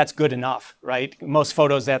usually that's good enough, right? Most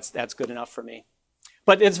photos, that's good enough for me.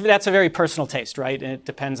 But that's a very personal taste, right? And it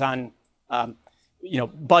depends on, you know,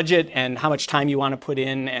 budget and how much time you want to put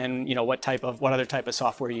in and, you know, what other type of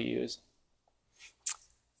software you use.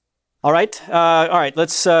 All right,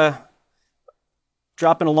 let's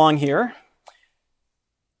dropping along here.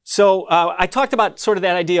 So I talked about sort of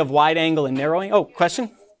that idea of wide angle and narrowing. Oh, question,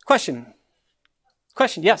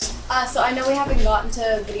 yes? So I know we haven't gotten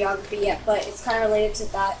to videography yet, but it's kind of related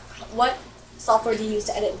to that. What software do you use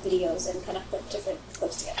to edit videos and kind of put different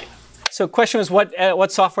clips together? So the question was,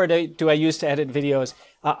 what software do I use to edit videos?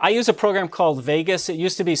 I use a program called Vegas. It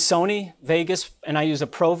used to be Sony Vegas, and I use a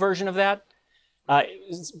pro version of that.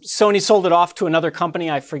 Sony sold it off to another company.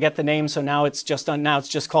 I forget the name, so now it's just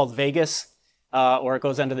called Vegas, or it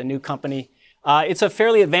goes under the new company. It's a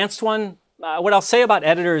fairly advanced one. What I'll say about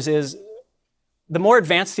editors is, the more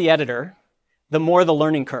advanced the editor, the more the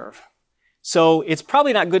learning curve. So it's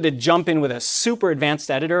probably not good to jump in with a super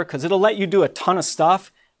advanced editor because it'll let you do a ton of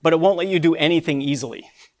stuff, but it won't let you do anything easily.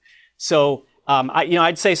 So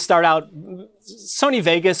I'd say start out. Sony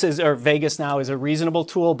Vegas Vegas now is a reasonable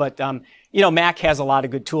tool, but Mac has a lot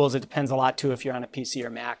of good tools. It depends a lot too if you're on a PC or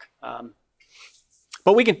Mac.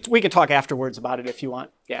 But we can talk afterwards about it if you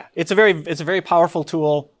want. Yeah, it's a very powerful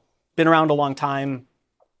tool. Been around a long time.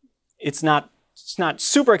 It's not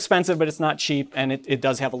super expensive, but it's not cheap, and it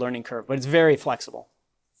does have a learning curve, but it's very flexible.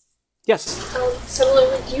 Yes?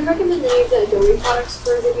 Similarly, do you recommend any of the Adobe products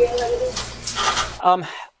for video editing?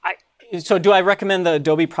 So do I recommend the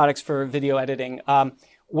Adobe products for video editing?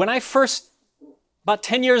 When I first, about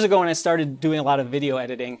 10 years ago when I started doing a lot of video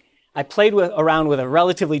editing, I played around with a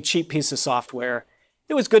relatively cheap piece of software.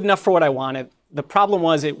 It was good enough for what I wanted. The problem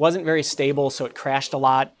was it wasn't very stable, so it crashed a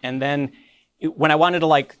lot. And then when I wanted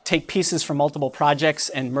to take pieces from multiple projects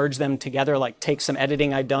and merge them together, take some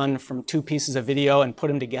editing I'd done from 2 pieces of video and put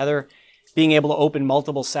them together, being able to open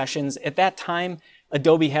multiple sessions. At that time,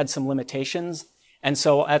 Adobe had some limitations. And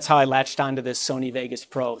so that's how I latched onto this Sony Vegas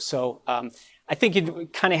Pro. So I think you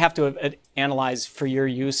kind of have to analyze for your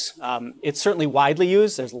use. It's certainly widely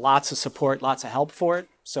used. There's lots of support, lots of help for it.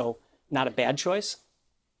 So not a bad choice.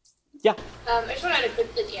 Yeah? I just want to add a quick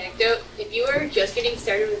anecdote. If you are just getting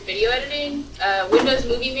started with video editing, Windows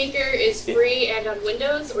Movie Maker is free and on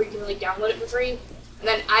Windows, or you can download it for free. And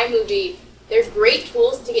then iMovie, they're great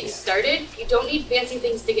tools to get started. You don't need fancy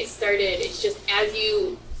things to get started. It's just as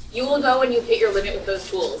you will know when you hit your limit with those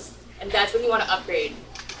tools. And that's when you want to upgrade.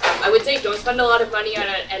 I would say don't spend a lot of money on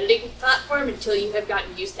an editing platform until you have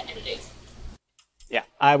gotten used to editing. Yeah,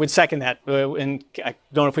 I would second that. And I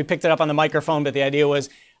don't know if we picked it up on the microphone, but the idea was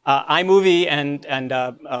iMovie and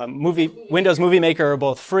Windows Movie Maker are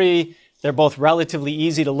both free. They're both relatively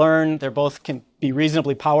easy to learn. They're both can be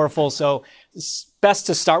reasonably powerful. So it's best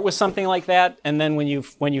to start with something like that. And then you'll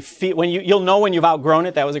know when you've outgrown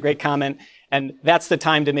it. That was a great comment. And that's the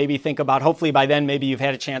time to maybe think about, hopefully by then, maybe you've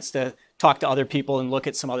had a chance to talk to other people and look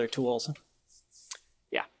at some other tools.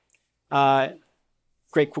 Yeah.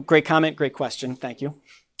 Great comment, great question. Thank you.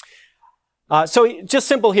 So just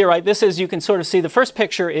simple here, right? This is, you can sort of see the first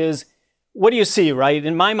picture is, what do you see, right?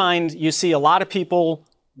 In my mind, you see a lot of people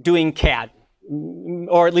doing CAD,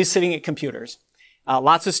 or at least sitting at computers.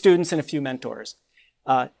 Lots of students and a few mentors.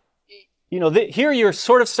 Here you're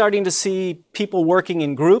sort of starting to see people working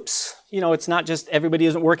in groups. It's not just everybody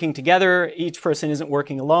isn't working together. Each person isn't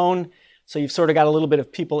working alone. So you've sort of got a little bit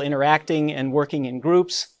of people interacting and working in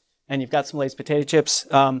groups. And you've got some Lay's potato chips.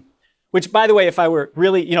 Which, by the way, if I were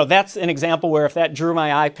really, that's an example where if that drew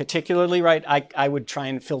my eye particularly, right, I would try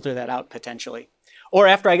and filter that out potentially. Or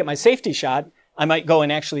after I get my safety shot, I might go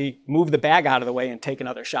and actually move the bag out of the way and take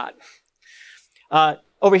another shot.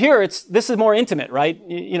 Over here, this is more intimate, right?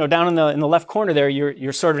 Down in the left corner there,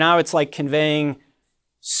 you're sort of now it's like conveying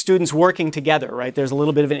students working together, right? There's a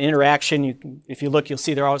little bit of an interaction. If you look, you'll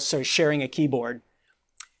see they're all sort of sharing a keyboard.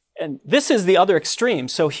 And this is the other extreme.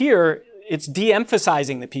 So here, it's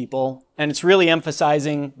de-emphasizing the people, and it's really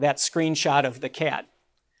emphasizing that screenshot of the cat.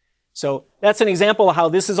 So that's an example of how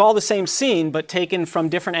this is all the same scene, but taken from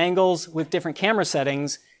different angles with different camera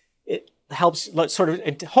settings. It helps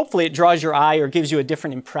hopefully it draws your eye or gives you a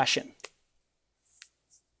different impression.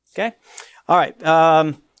 Okay? All right,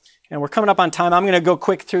 and we're coming up on time. I'm going to go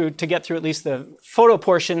quick to get through at least the photo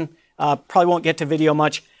portion. Probably won't get to video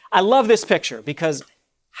much. I love this picture because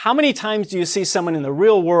how many times do you see someone in the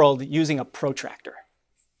real world using a protractor?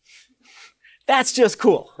 That's just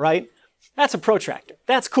cool, right? That's a protractor.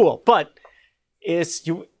 That's cool, but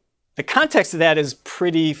the context of that is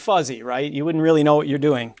pretty fuzzy, right? You wouldn't really know what you're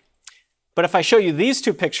doing. But if I show you these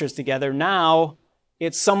two pictures together, now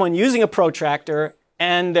it's someone using a protractor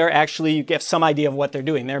and you get some idea of what they're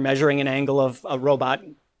doing. They're measuring an angle of a robot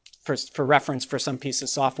for reference for some piece of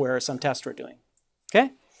software or some test we're doing. Okay?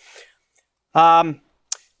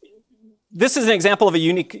 This is an example of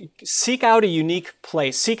seek out a unique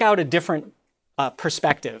place, seek out a different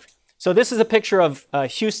perspective. So this is a picture of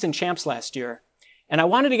Houston champs last year. And I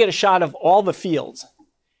wanted to get a shot of all the fields.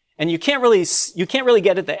 And you can't really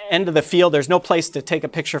get at the end of the field. There's no place to take a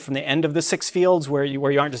picture from the end of the 6 fields where you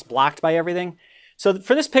aren't just blocked by everything. So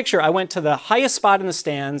for this picture, I went to the highest spot in the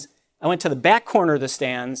stands. I went to the back corner of the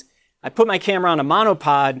stands. I put my camera on a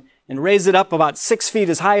monopod and raised it up about 6 feet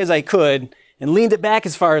as high as I could and leaned it back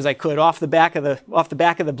as far as I could off the back of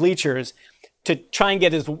the bleachers to try and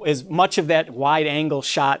get as much of that wide angle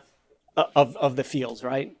shot of the fields,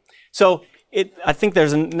 right? So I think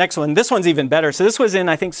there's a next one. This one's even better. So this was in,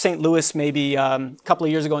 I think, St. Louis, maybe a couple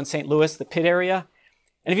of years ago in St. Louis, the pit area.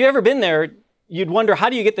 And if you've ever been there, you'd wonder, how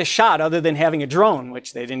do you get this shot other than having a drone,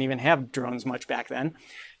 which they didn't even have drones much back then.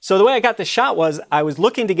 So the way I got this shot was I was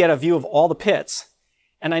looking to get a view of all the pits.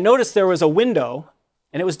 And I noticed there was a window,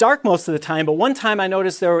 and it was dark most of the time. But one time I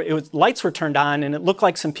noticed lights were turned on, and it looked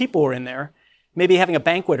like some people were in there, maybe having a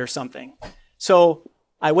banquet or something. So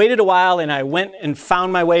I waited a while, and I went and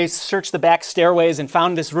found my way, searched the back stairways, and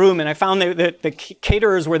found this room. And I found that the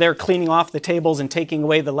caterers were there cleaning off the tables and taking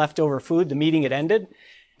away the leftover food. The meeting had ended.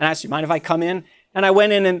 And I asked, "You mind if I come in?" And I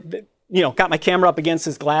went in and got my camera up against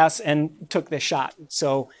this glass and took this shot.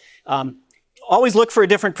 So always look for a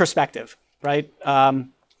different perspective, right?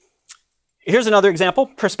 Here's another example,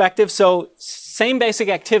 perspective. So same basic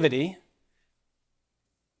activity.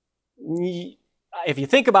 If you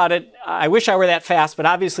think about it, I wish I were that fast, but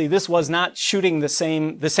obviously this was not shooting the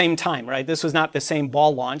same time, right? This was not the same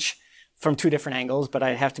ball launch from 2 different angles, but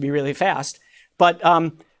I have to be really fast. But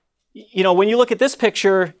when you look at this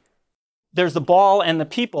picture, there's the ball and the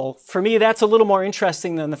people. For me, that's a little more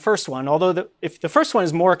interesting than the first one. Although if the first one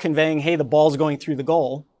is more conveying, hey, the ball's going through the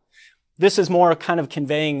goal, this is more kind of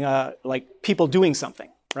conveying like people doing something,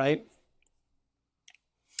 right?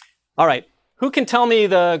 All right. Who can tell me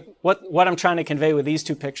what I'm trying to convey with these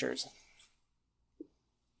 2 pictures?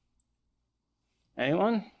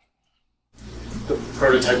 Anyone? The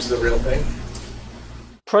prototype's the real thing.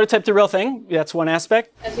 Prototype the real thing. That's one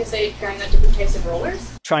aspect. I was going to say trying out different types of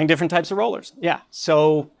rollers. Trying different types of rollers. Yeah.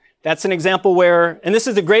 So that's an example where, and this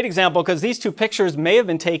is a great example because these 2 pictures may have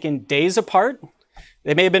been taken days apart.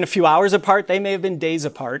 They may have been a few hours apart. They may have been days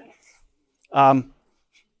apart.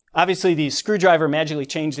 Obviously, the screwdriver magically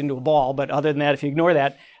changed into a ball, but other than that, if you ignore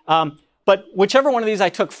that. But whichever one of these I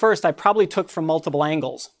took first, I probably took from multiple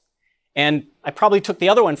angles. And I probably took the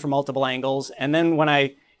other one from multiple angles. And then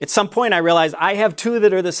at some point, I realized I have 2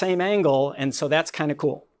 that are the same angle, and so that's kind of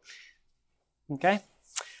cool. Okay?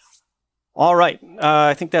 All right.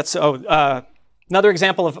 I think that's another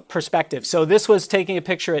example of perspective. So this was taking a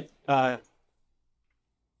picture at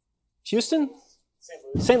Houston?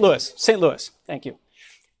 St. Louis. Thank you.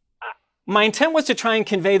 My intent was to try and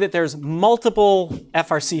convey that there's multiple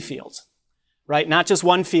FRC fields, right? Not just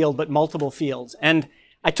one field, but multiple fields. And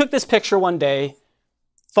I took this picture one day,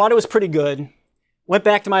 thought it was pretty good, went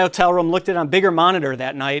back to my hotel room, looked at it on a bigger monitor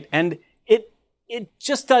that night, and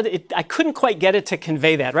I couldn't quite get it to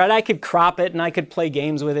convey that, right? I could crop it and I could play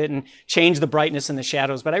games with it and change the brightness and the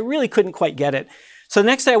shadows, but I really couldn't quite get it. So the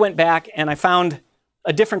next day I went back and I found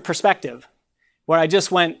a different perspective where I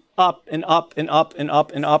just went up and up and up and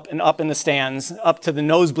up and up and up in the stands, up to the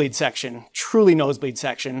nosebleed section, truly nosebleed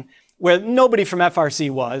section, where nobody from FRC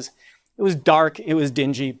was. It was dark, it was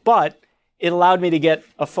dingy, but it allowed me to get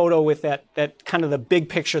a photo with that kind of the big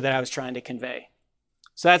picture that I was trying to convey.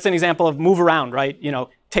 So that's an example of move around, right?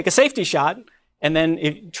 Take a safety shot and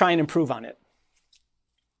then try and improve on it.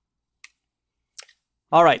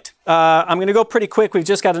 All right, I'm going to go pretty quick. We've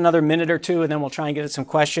just got another minute or 2, and then we'll try and get at some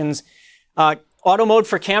questions. Auto mode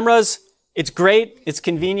for cameras, it's great, it's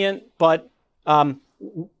convenient, but at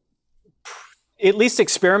least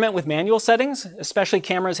experiment with manual settings. Especially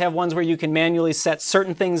cameras have ones where you can manually set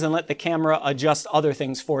certain things and let the camera adjust other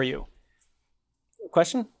things for you.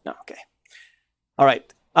 Question? No, okay. All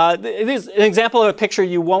right. It is an example of a picture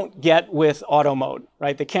you won't get with auto mode,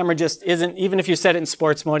 right? The camera just isn't, even if you set it in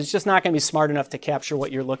sports mode, it's just not going to be smart enough to capture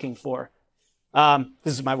what you're looking for.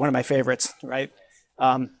 This is one of my favorites, right?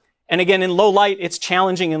 And again, in low light, it's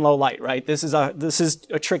challenging in low light, right? This is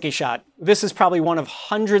a tricky shot. This is probably one of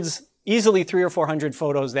hundreds, easily 300 or 400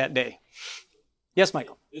 photos that day. Yes,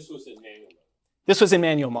 Michael? This was in manual mode. This was in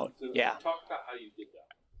manual mode, So yeah. talk about how you did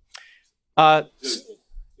that.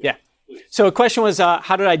 Yeah. So the question was,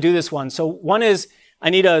 how did I do this one? So one is, I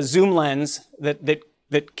need a zoom lens that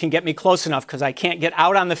can get me close enough because I can't get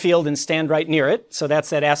out on the field and stand right near it. So that's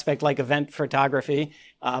that aspect like event photography.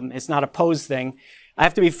 It's not a pose thing. I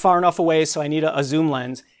have to be far enough away, so I need a zoom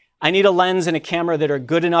lens. I need a lens and a camera that are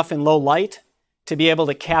good enough in low light to be able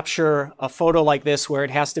to capture a photo like this where it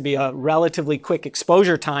has to be a relatively quick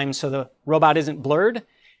exposure time so the robot isn't blurred.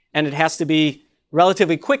 And it has to be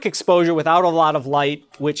relatively quick exposure without a lot of light,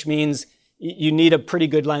 which means you need a pretty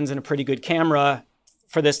good lens and a pretty good camera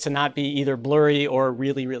for this to not be either blurry or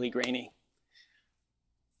really, really grainy.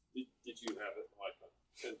 Did you have it like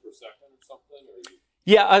 10 per second or something? Or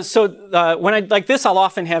Yeah, so when I like this, I'll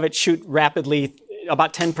often have it shoot rapidly,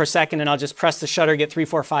 about 10 per second, and I'll just press the shutter, get 3,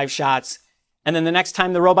 4, 5 shots. And then the next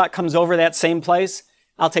time the robot comes over that same place,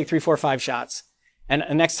 I'll take 3, 4, 5 shots. And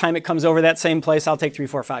the next time it comes over that same place, I'll take 3,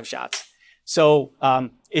 4, 5 shots. So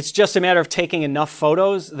it's just a matter of taking enough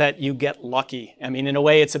photos that you get lucky. I mean, in a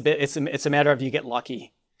way, it's a matter of you get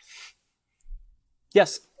lucky.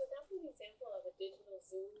 Yes?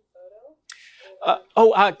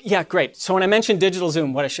 Yeah, great. So when I mentioned digital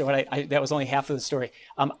zoom, that was only half of the story.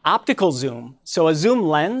 Optical zoom. So a zoom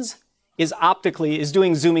lens is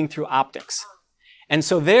doing zooming through optics, and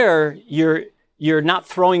so there you're not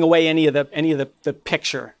throwing away any of the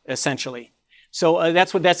picture essentially. So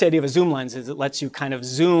that's the idea of a zoom lens, is it lets you kind of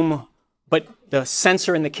zoom, but the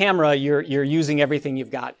sensor in the camera, you're using everything you've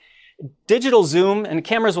got. Digital zoom, and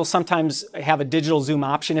cameras will sometimes have a digital zoom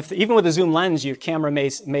option. Even with a zoom lens, your camera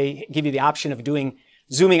may give you the option of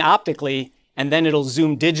zooming optically, and then it'll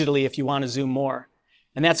zoom digitally if you want to zoom more.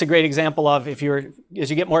 And that's a great example of as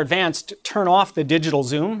you get more advanced, turn off the digital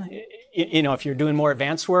zoom. If you're doing more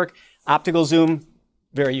advanced work, optical zoom,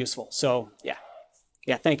 very useful. So yeah,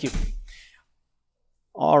 thank you.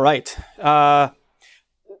 All right. Like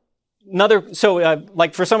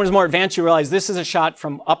for someone who's more advanced, you realize this is a shot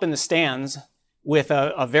from up in the stands with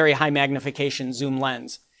a very high magnification zoom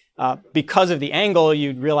lens. Because of the angle,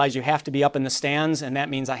 you'd realize you have to be up in the stands, and that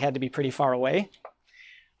means I had to be pretty far away.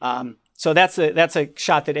 So that's a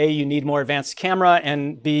shot that A, you need more advanced camera,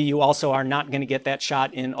 and B, you also are not going to get that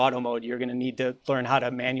shot in auto mode. You're going to need to learn how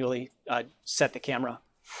to manually set the camera.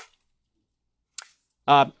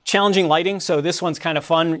 Challenging lighting. So this one's kind of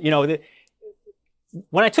fun.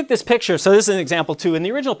 When I took this picture, so this is an example too. In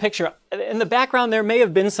the original picture, in the background, there may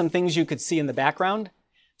have been some things you could see in the background.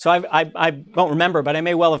 So I don't remember, but I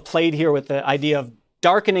may well have played here with the idea of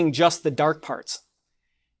darkening just the dark parts.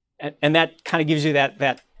 And that kind of gives you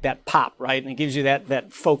that pop, right? And it gives you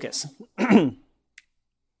that focus.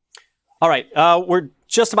 All right, we're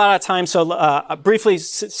just about out of time. So briefly,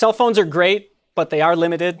 cell phones are great, but they are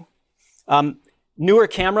limited. Newer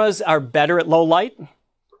cameras are better at low light.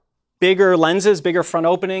 Bigger lenses, bigger front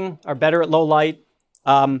opening are better at low light.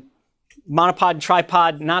 Monopod and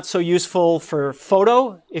tripod, not so useful for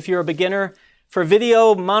photo if you're a beginner. For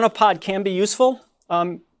video, monopod can be useful,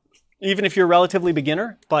 even if you're a relatively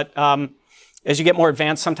beginner. But as you get more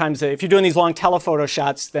advanced, sometimes if you're doing these long telephoto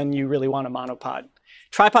shots, then you really want a monopod.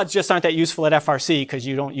 Tripods just aren't that useful at FRC because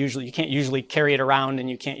you can't usually carry it around, and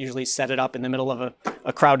you can't usually set it up in the middle of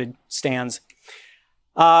a crowded stands.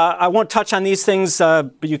 I won't touch on these things,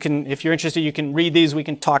 but you can, if you're interested, you can read these. We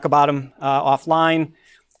can talk about them offline.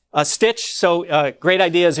 Stitch, so great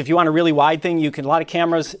idea is if you want a really wide thing, you can, a lot of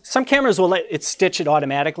cameras, some cameras will let it stitch it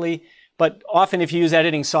automatically, but often if you use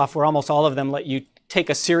editing software, almost all of them let you take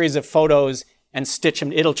a series of photos and stitch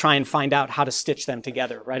them. It'll try and find out how to stitch them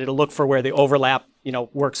together, right? It'll look for where the overlap,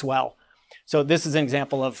 works well. So this is an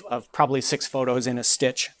example of probably 6 photos in a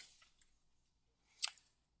stitch.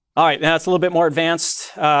 All right, now it's a little bit more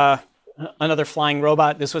advanced. Another flying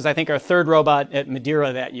robot. This was, I think, our 3rd robot at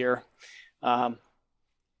Madeira that year.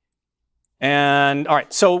 And all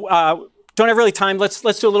right, so don't have really time. Let's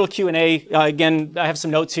do a little Q&A. Again, I have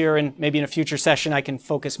some notes here, and maybe in a future session I can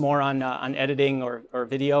focus more on editing or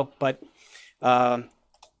video. But oh,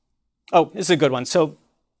 this is a good one. So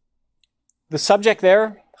the subject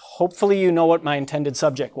there, hopefully you know what my intended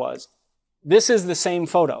subject was. This is the same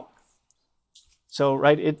photo. So,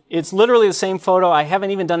 right, it's literally the same photo. I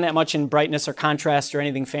haven't even done that much in brightness or contrast or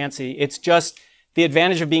anything fancy. It's just the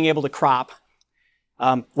advantage of being able to crop.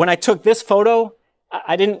 When I took this photo,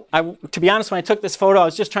 to be honest, when I took this photo, I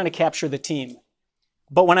was just trying to capture the team.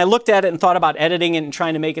 But when I looked at it and thought about editing it and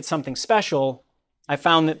trying to make it something special, I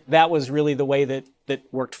found that that was really the way that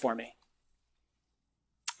worked for me.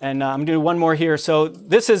 And I'm going to do one more here. So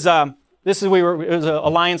this is it was a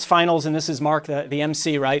Alliance Finals, and this is Mark, the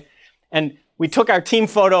MC, right? And we took our team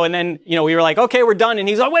photo, and then we were like, okay, we're done. And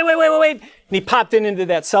he's like, wait, and he popped into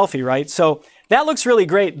that selfie, right? So that looks really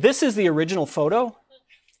great. This is the original photo,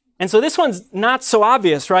 and so this one's not so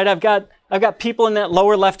obvious, right? I've got people in that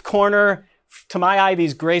lower left corner. To my eye,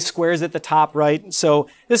 these gray squares at the top, right? So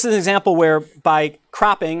this is an example where by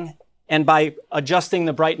cropping and by adjusting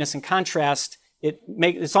the brightness and contrast,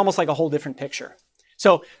 it's almost like a whole different picture.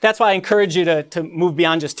 So that's why I encourage you to move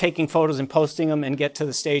beyond just taking photos and posting them and get to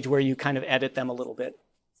the stage where you kind of edit them a little bit.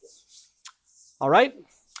 All right.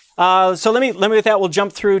 So let me with that, we'll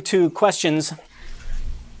jump through to questions.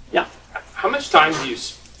 Yeah. How much time do you?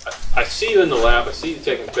 I see you in the lab. I see you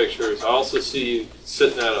taking pictures. I also see you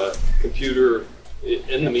sitting at a computer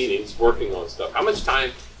in the meetings working on stuff. How much time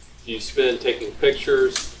do you spend taking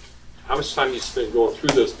pictures? How much time do you spend going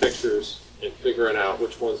through those pictures and figuring out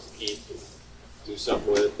which ones to keep and do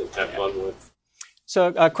something with and have fun with? So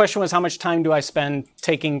a question was, how much time do I spend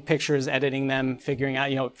taking pictures, editing them, figuring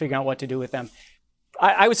out what to do with them?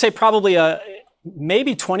 I would say probably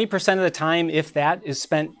maybe 20% of the time, if that, is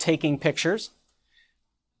spent taking pictures.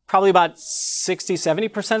 Probably about 60,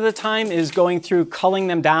 70% of the time is going through culling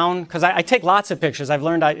them down, because I take lots of pictures. I've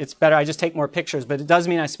learned it's better I just take more pictures, but it does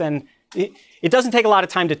mean it doesn't take a lot of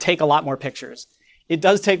time to take a lot more pictures. It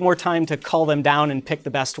does take more time to cull them down and pick the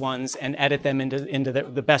best ones and edit them into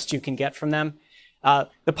the best you can get from them.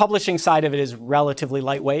 The publishing side of it is relatively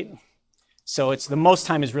lightweight. So the most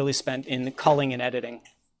time is really spent in culling and editing.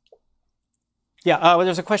 Yeah, well,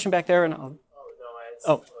 there's a question back there. And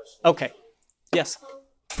okay. Yes?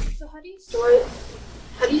 So how do you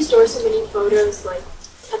store so many photos like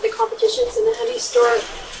at the competitions, and then how do you store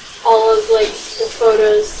all of like the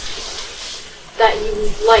photos that you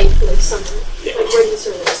like somewhere? Like where do you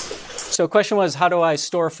store those? So the question was, how do I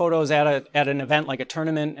store photos at an event like a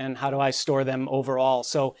tournament, and how do I store them overall?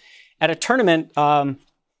 So at a tournament, I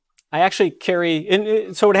actually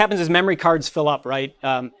carry, so what happens is memory cards fill up, right?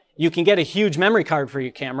 You can get a huge memory card for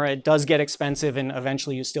your camera. It does get expensive, and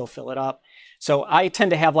eventually you still fill it up. So I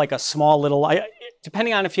tend to have like a small little,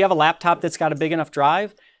 depending on if you have a laptop that's got a big enough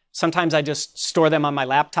drive, sometimes I just store them on my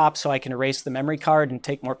laptop so I can erase the memory card and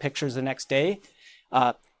take more pictures the next day.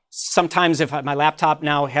 Sometimes if my laptop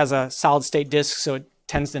now has a solid state disk, so it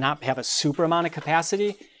tends to not have a super amount of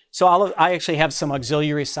capacity. So I actually have some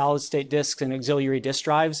auxiliary solid state disks and auxiliary disk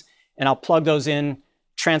drives, and I'll plug those in,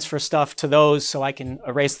 transfer stuff to those so I can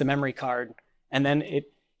erase the memory card. And then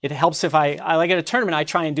it helps if I like at a tournament, I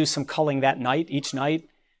try and do some culling that night, each night,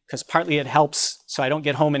 because partly it helps so I don't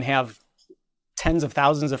get home and have tens of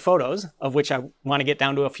thousands of photos, of which I want to get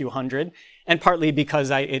down to a few hundred, and partly because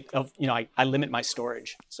I limit my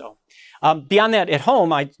storage. So beyond that, at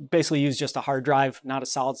home, I basically use just a hard drive, not a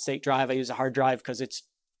solid state drive. I use a hard drive because it's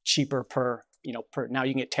cheaper per now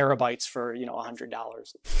you can get terabytes for $100.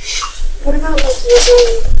 What about like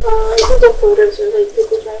using Google Photos or like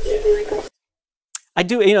Google Drive or something like that? I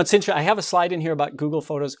do, it's interesting. I have a slide in here about Google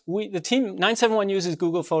Photos. The team 971 uses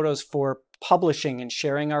Google Photos for publishing and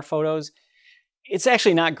sharing our photos. It's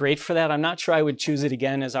actually not great for that. I'm not sure I would choose it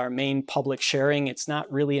again as our main public sharing. It's not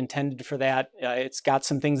really intended for that. It's got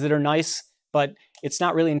some things that are nice, but it's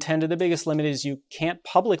not really intended. The biggest limit is you can't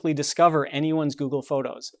publicly discover anyone's Google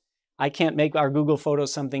Photos. I can't make our Google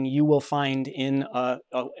Photos something you will find in a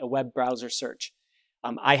web browser search.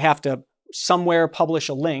 I have to somewhere publish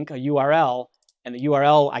a link, a URL, and the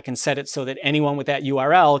URL, I can set it so that anyone with that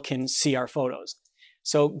URL can see our photos.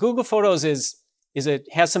 So Google Photos has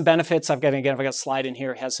some benefits. I've got a slide in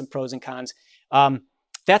here, it has some pros and cons.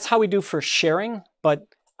 That's how we do for sharing, but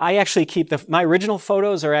I actually keep my original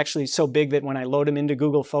photos are actually so big that when I load them into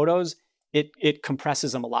Google Photos, it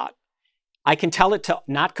compresses them a lot. I can tell it to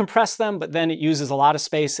not compress them, but then it uses a lot of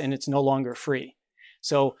space and it's no longer free.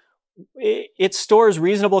 So it stores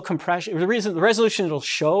reasonable compression. The resolution it'll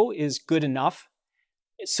show is good enough,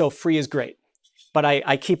 so free is great. But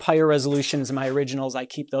I keep higher resolutions in my originals. I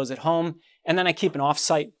keep those at home, and then I keep an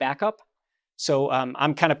off-site backup. So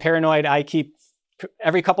I'm kind of paranoid. I keep,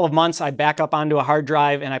 every couple of months, I back up onto a hard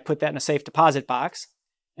drive and I put that in a safe deposit box.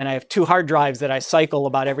 And I have 2 hard drives that I cycle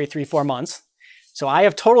about every 3-4 months. So I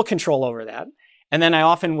have total control over that. And then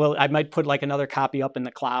I might put like another copy up in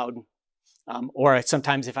the cloud. Or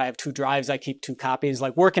sometimes if I have 2 drives, I keep 2 copies.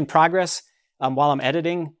 Like work in progress, while I'm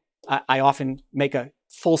editing, I often make a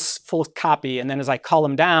full copy. And then as I cull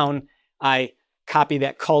them down, I copy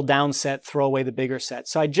that culled down set, throw away the bigger set.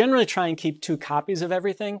 So I generally try and keep 2 copies of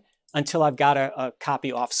everything until I've got a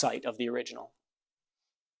copy off-site of the original.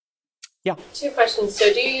 Yeah. 2 questions.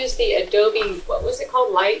 So do you use the Adobe, what was it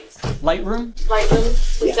called, Lightroom?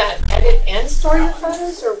 Lightroom? Does that edit and store your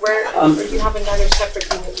photos, or or do you have another separate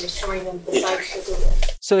thing that you're storing them besides the Google?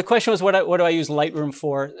 So the question was, what do I use Lightroom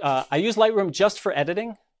for? I use Lightroom just for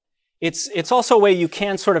editing. It's also a way you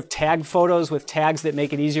can sort of tag photos with tags that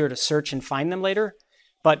make it easier to search and find them later.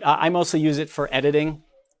 But I mostly use it for editing.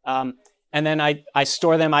 And then I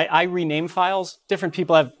store them. I rename files. Different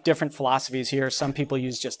people have different philosophies here. Some people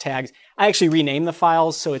use just tags. I actually rename the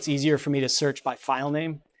files so it's easier for me to search by file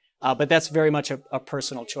name. But that's very much a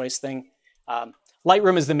personal choice thing.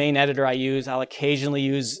 Lightroom is the main editor I use. I'll occasionally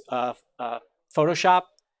use Photoshop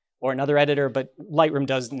or another editor, but Lightroom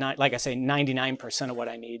does, like I say, 99% of what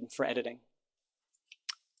I need for editing.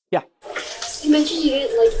 Yeah? You mentioned you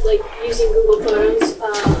didn't like using Google Photos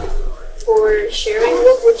for sharing.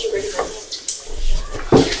 What would you recommend?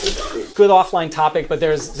 Good offline topic, but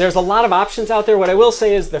there's a lot of options out there. What I will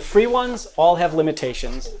say is the free ones all have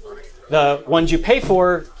limitations. The ones you pay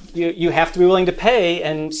for, you have to be willing to pay,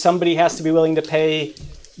 and somebody has to be willing to pay,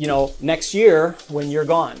 next year when you're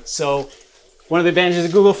gone. So one of the advantages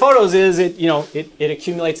of Google Photos is it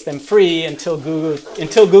accumulates them free until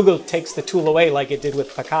Google takes the tool away, like it did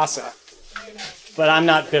with Picasa. But I'm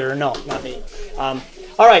not bitter. No, not me.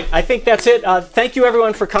 All right, I think that's it. Thank you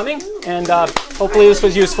everyone for coming, and hopefully this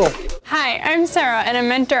was useful. Hi, I'm Sarah, and a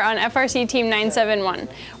mentor on FRC Team 971.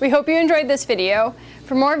 We hope you enjoyed this video.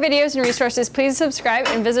 For more videos and resources, please subscribe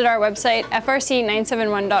and visit our website,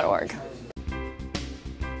 frc971.org.